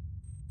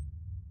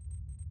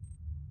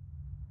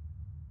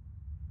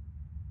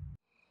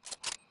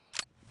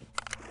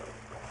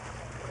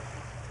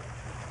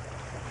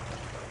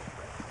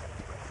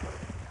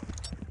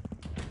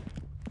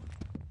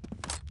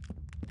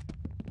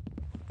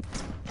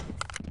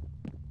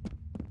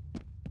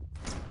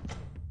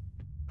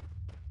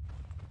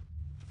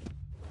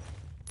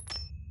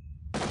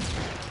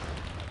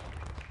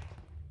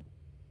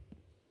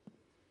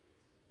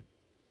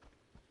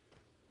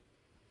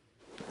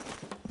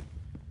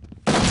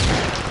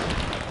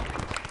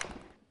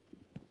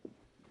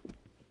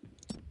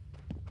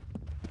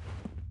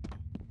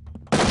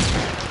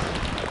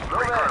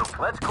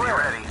 Let's clear.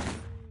 Be ready.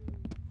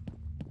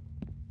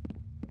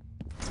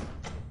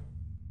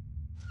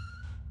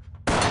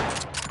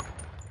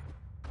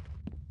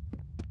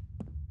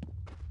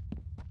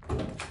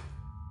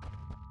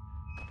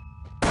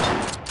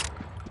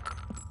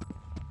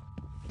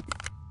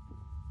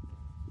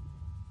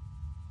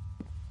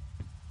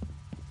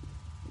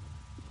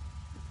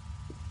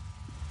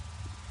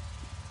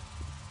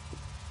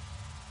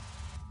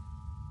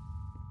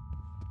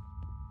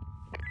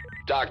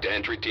 Dock to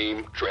entry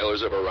team.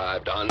 Trailers have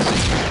arrived on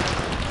scene.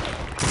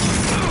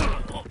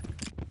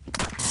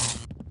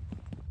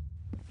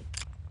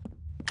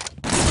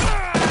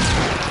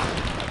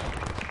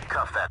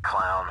 Cuff that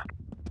clown.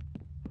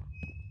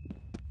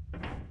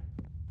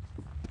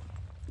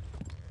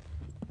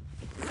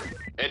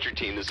 Entry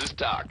team, this is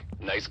Doc.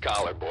 Nice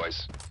collar,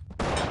 boys.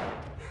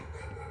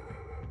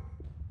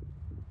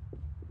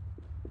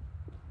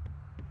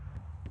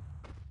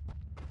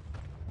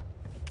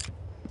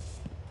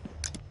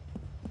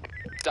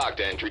 Dock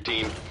to entry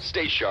team.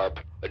 Stay sharp.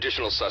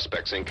 Additional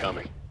suspects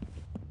incoming.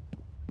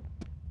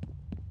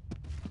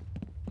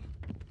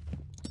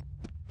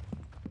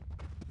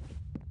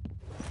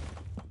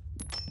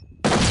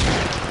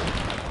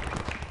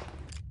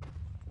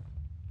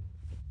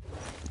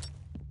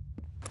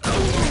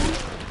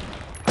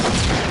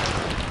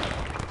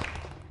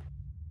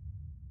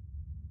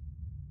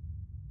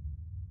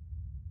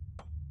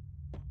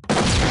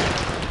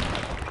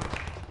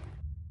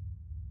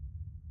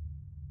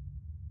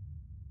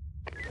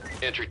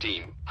 Entry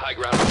team, high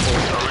ground reports.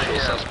 Additional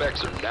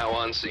suspects are now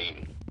on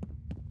scene.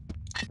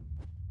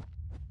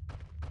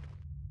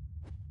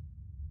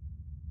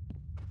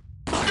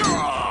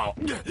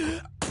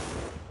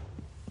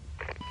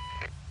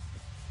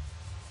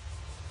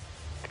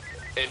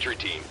 Entry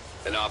team,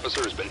 an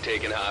officer has been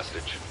taken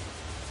hostage.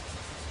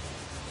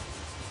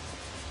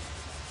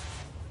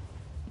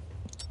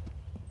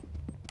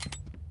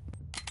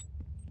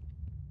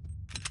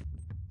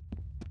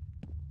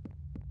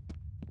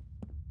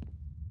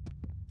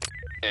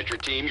 Entry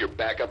team, your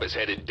backup is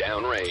headed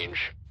downrange.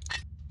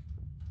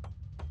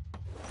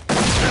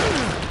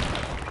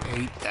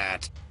 Hate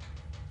that.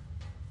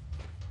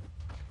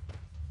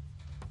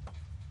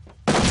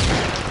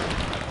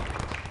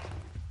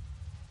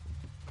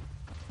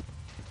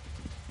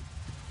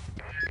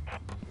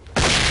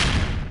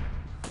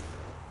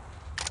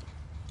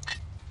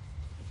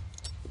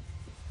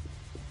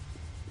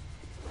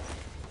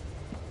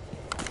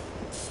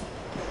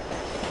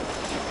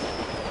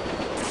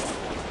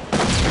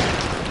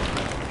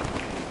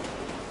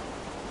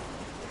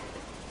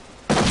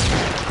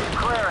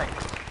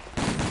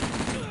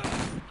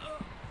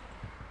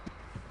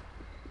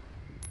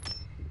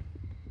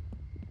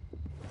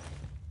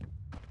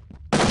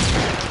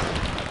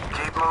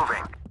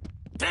 Moving.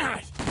 Damn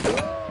it!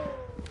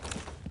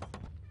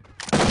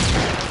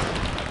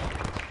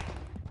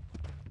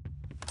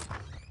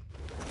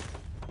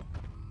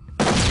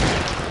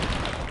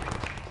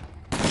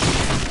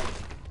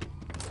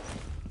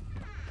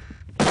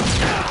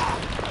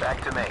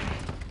 Back to me.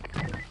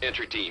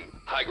 Entry team,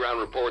 high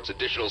ground reports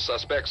additional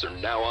suspects are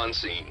now on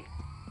scene.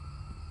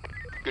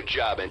 Good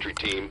job, entry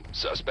team.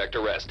 Suspect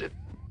arrested.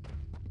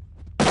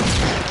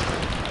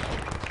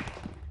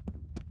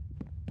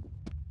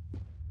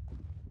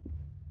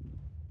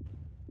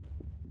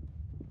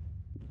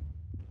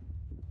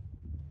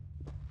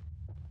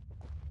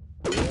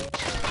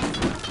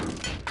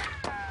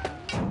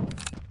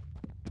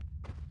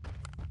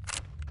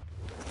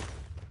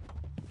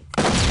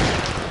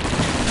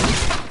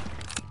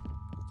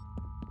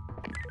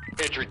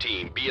 Entry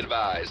team, be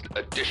advised.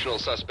 Additional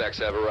suspects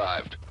have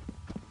arrived.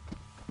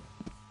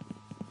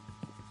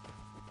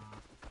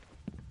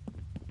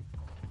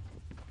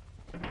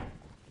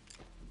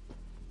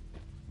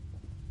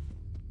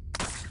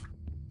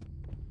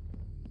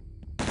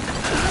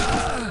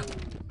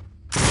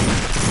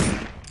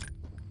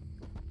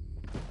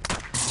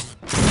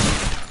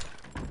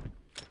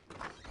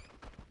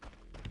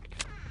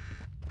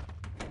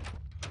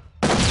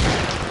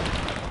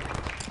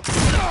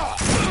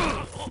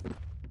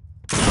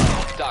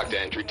 Dock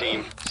to entry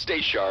team. Stay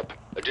sharp.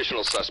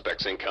 Additional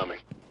suspects incoming.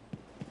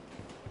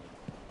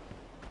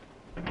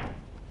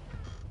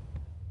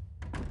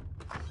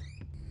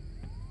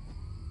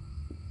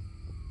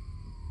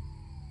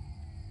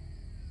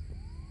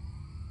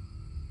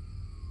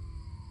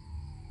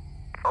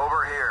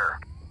 Over here.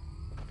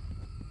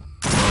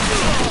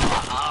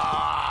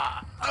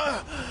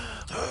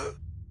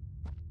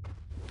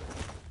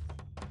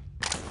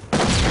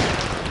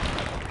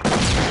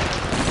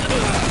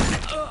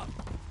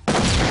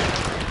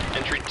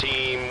 Entry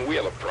team, we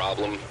have a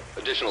problem.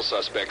 Additional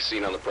suspects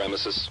seen on the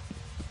premises.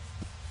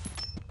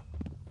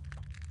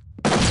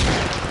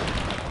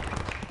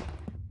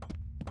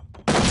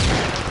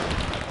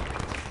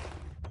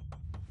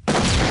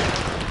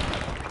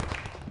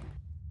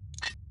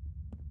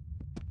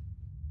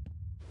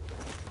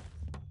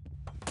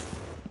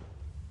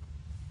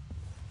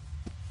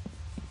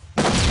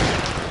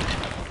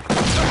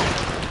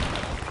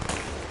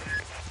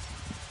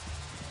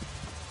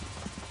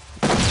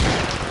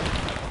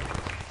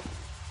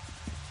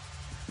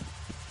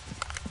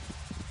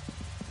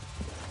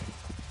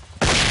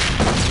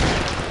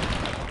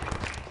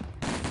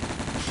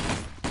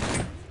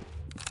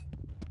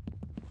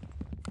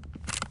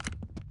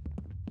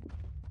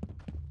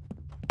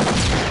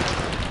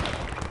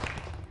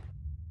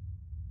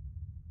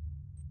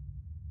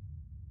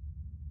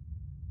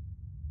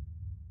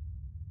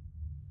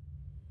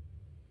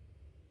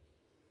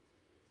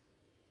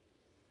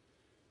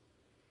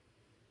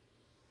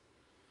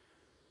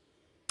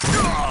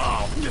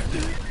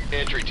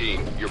 Entry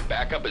team, your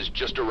backup has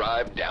just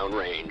arrived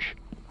downrange.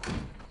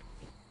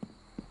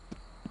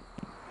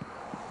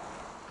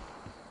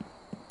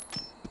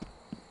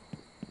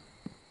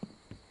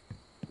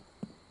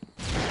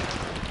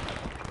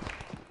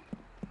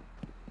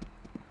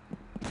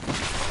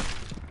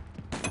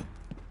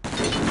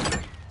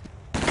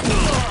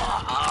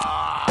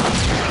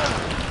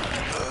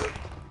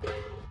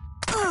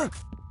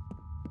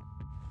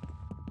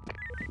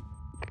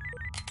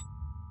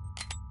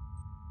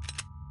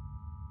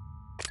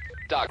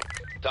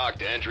 Talk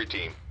to entry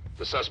team.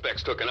 The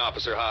suspects took an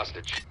officer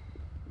hostage.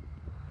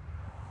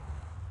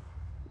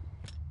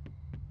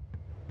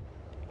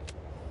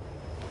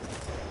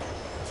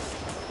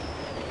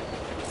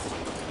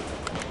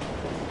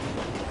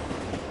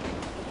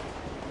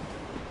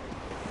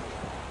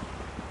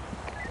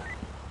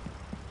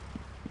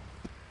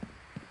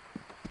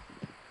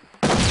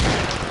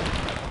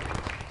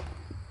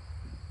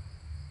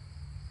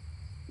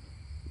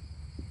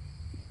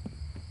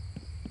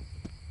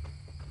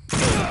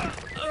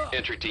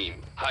 Entry team,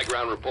 high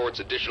ground reports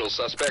additional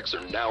suspects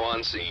are now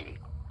on scene.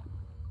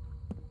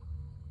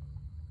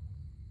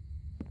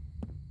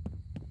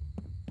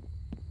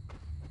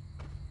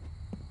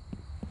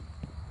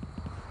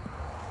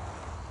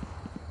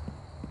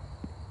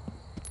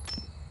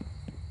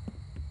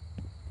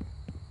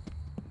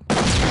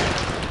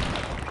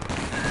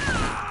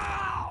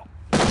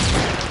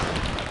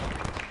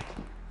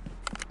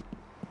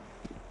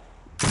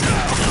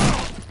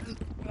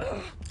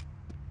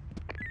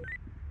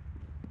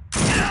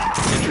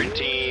 Entry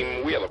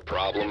team, we have a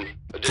problem.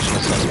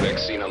 Additional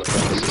suspects seen on the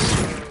premises.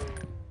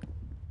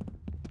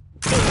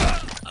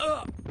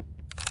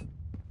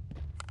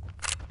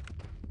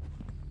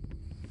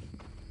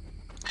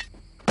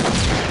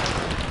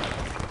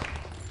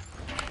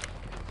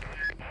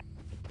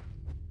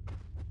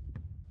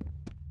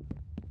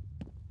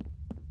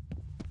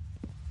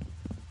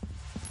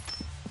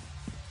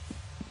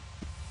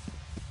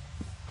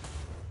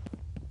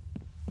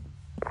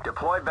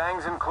 Deploy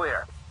bangs and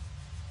clear.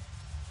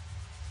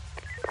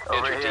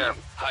 Over Entry here.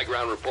 team, high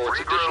ground reports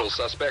Regroup. additional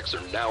suspects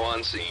are now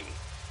on scene.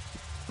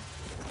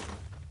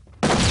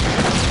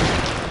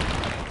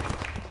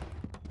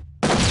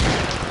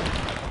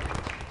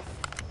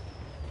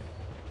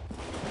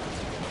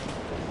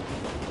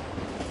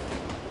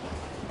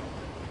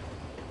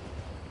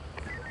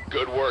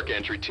 Good work,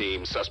 entry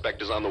team.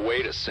 Suspect is on the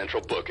way to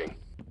central booking.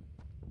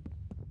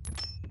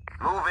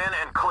 Move in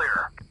and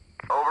clear.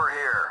 Over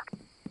here.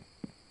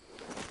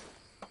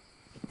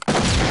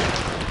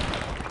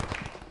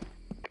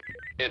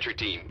 Entry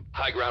team,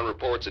 high ground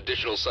reports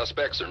additional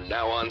suspects are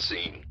now on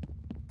scene.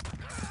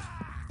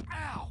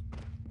 Ow!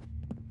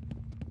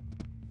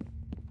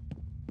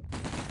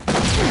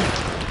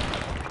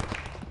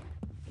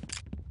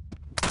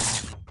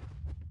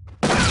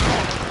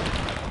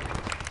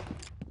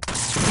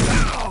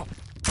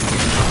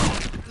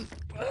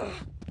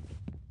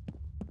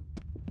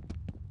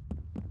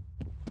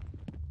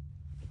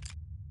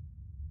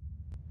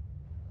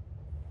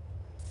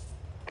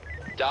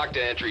 Dock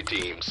to entry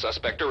team,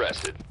 suspect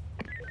arrested.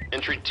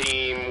 Entry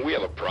team, we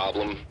have a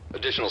problem.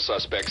 Additional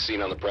suspects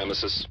seen on the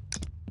premises.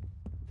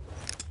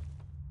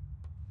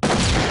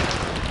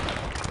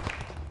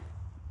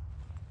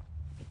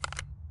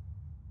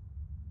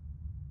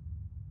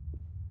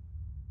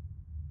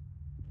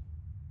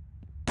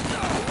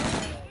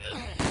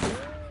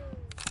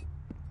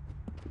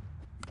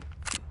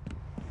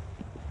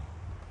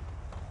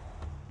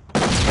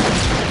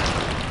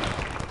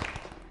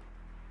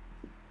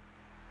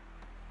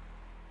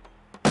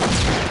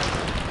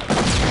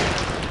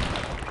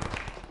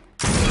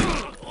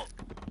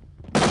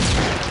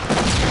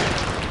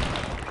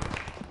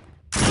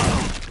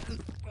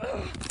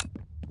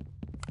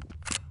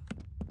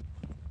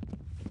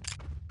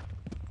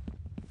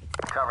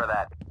 Cover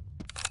that.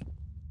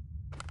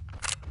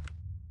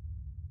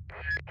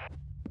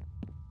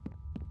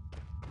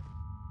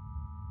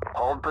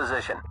 Hold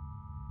position.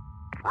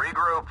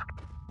 Regroup.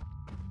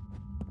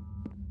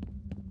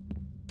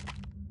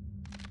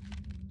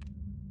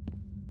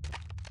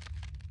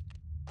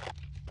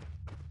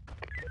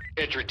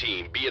 Entry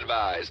team, be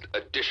advised.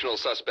 Additional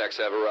suspects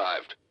have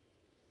arrived.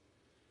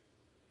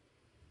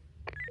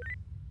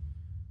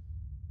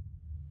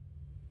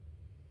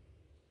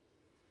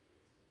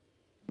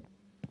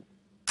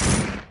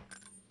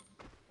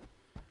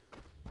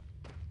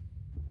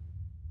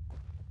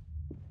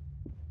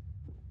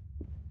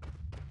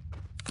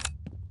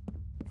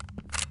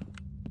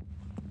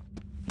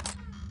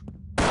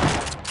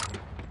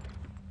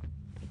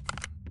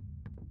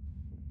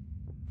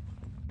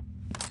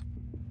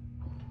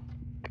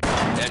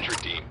 Entry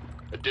team,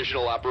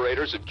 additional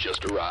operators have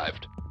just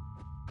arrived.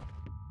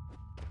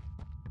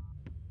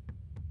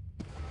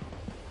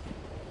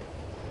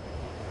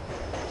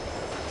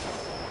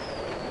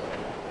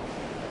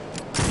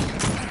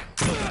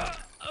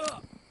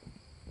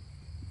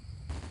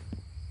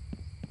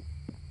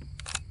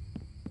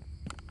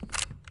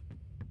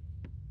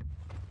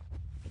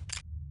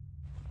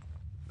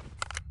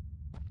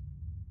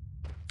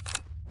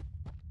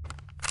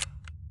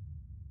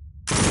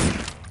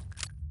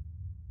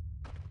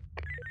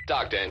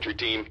 Dock to entry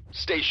team.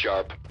 Stay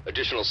sharp.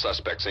 Additional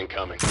suspects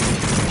incoming.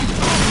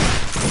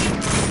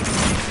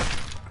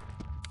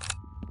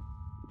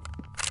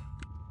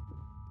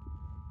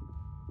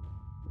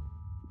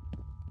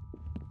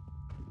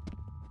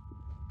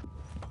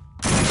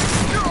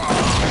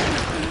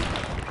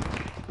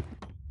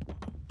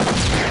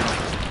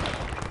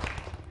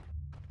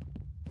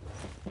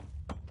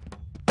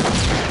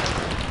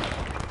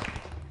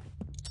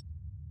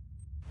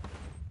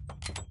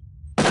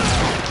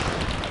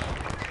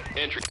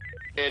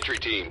 Entry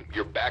team,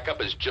 your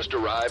backup has just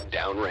arrived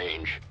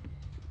downrange.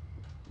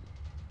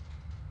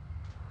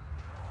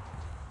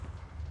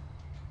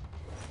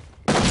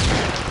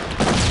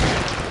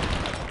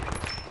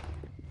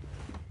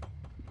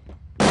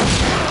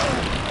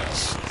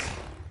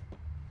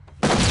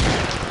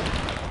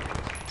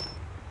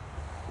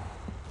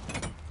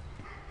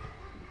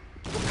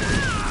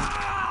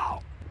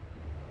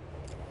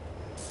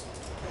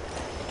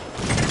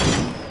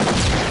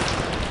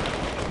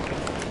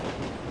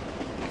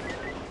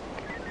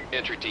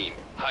 Entry team,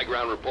 high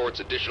ground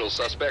reports additional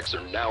suspects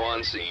are now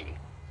on scene.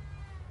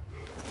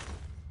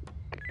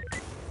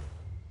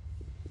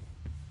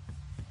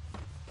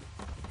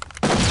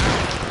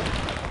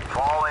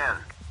 Fall in.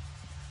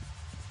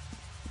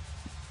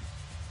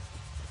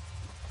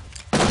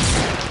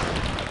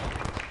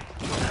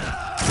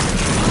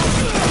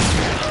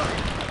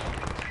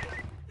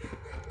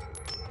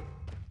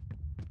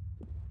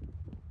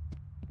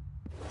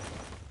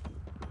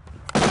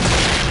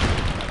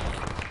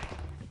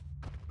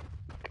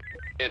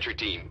 Entry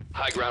team,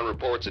 high ground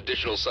reports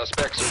additional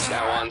suspects are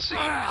now on scene.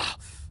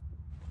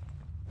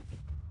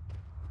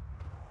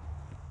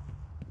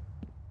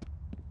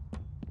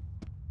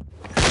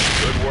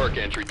 Good work,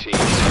 entry team.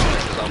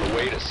 Suspect is on the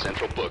way to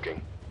central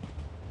booking.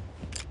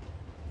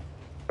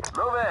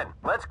 Move in.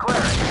 Let's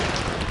clear it.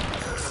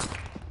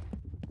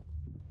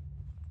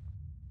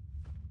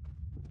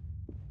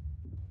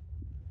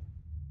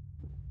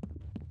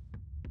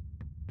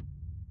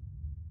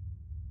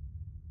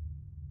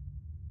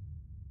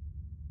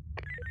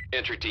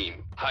 Entry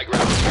team, high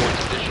ground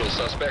reports additional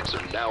suspects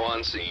are now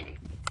on scene.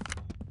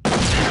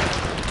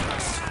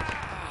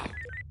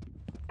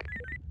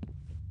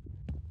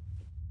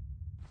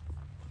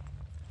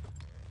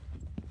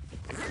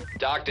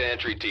 Dock to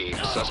entry team,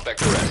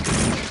 suspect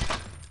arrested.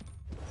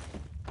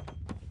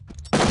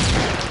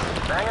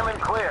 Bang him and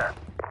clear.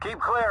 Keep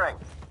clearing.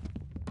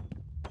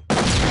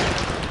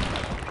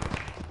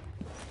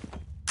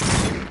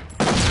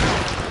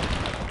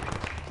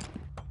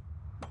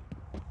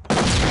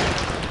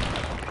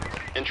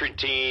 Entry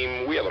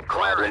team, we have a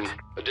problem.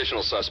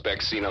 Additional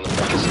suspects seen on the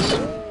premises.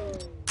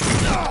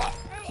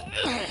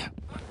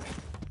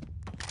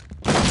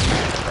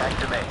 Back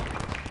to me.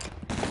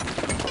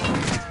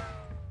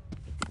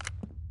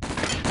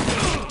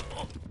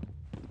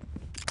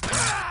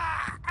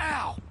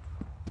 Ow!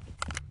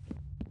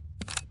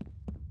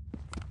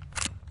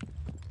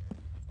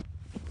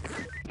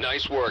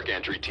 Nice work,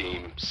 entry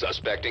team.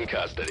 Suspect in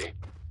custody.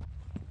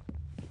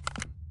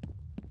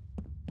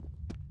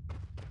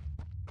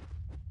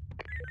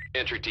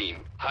 Entry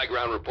team, high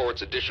ground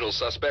reports additional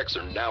suspects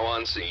are now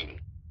on scene.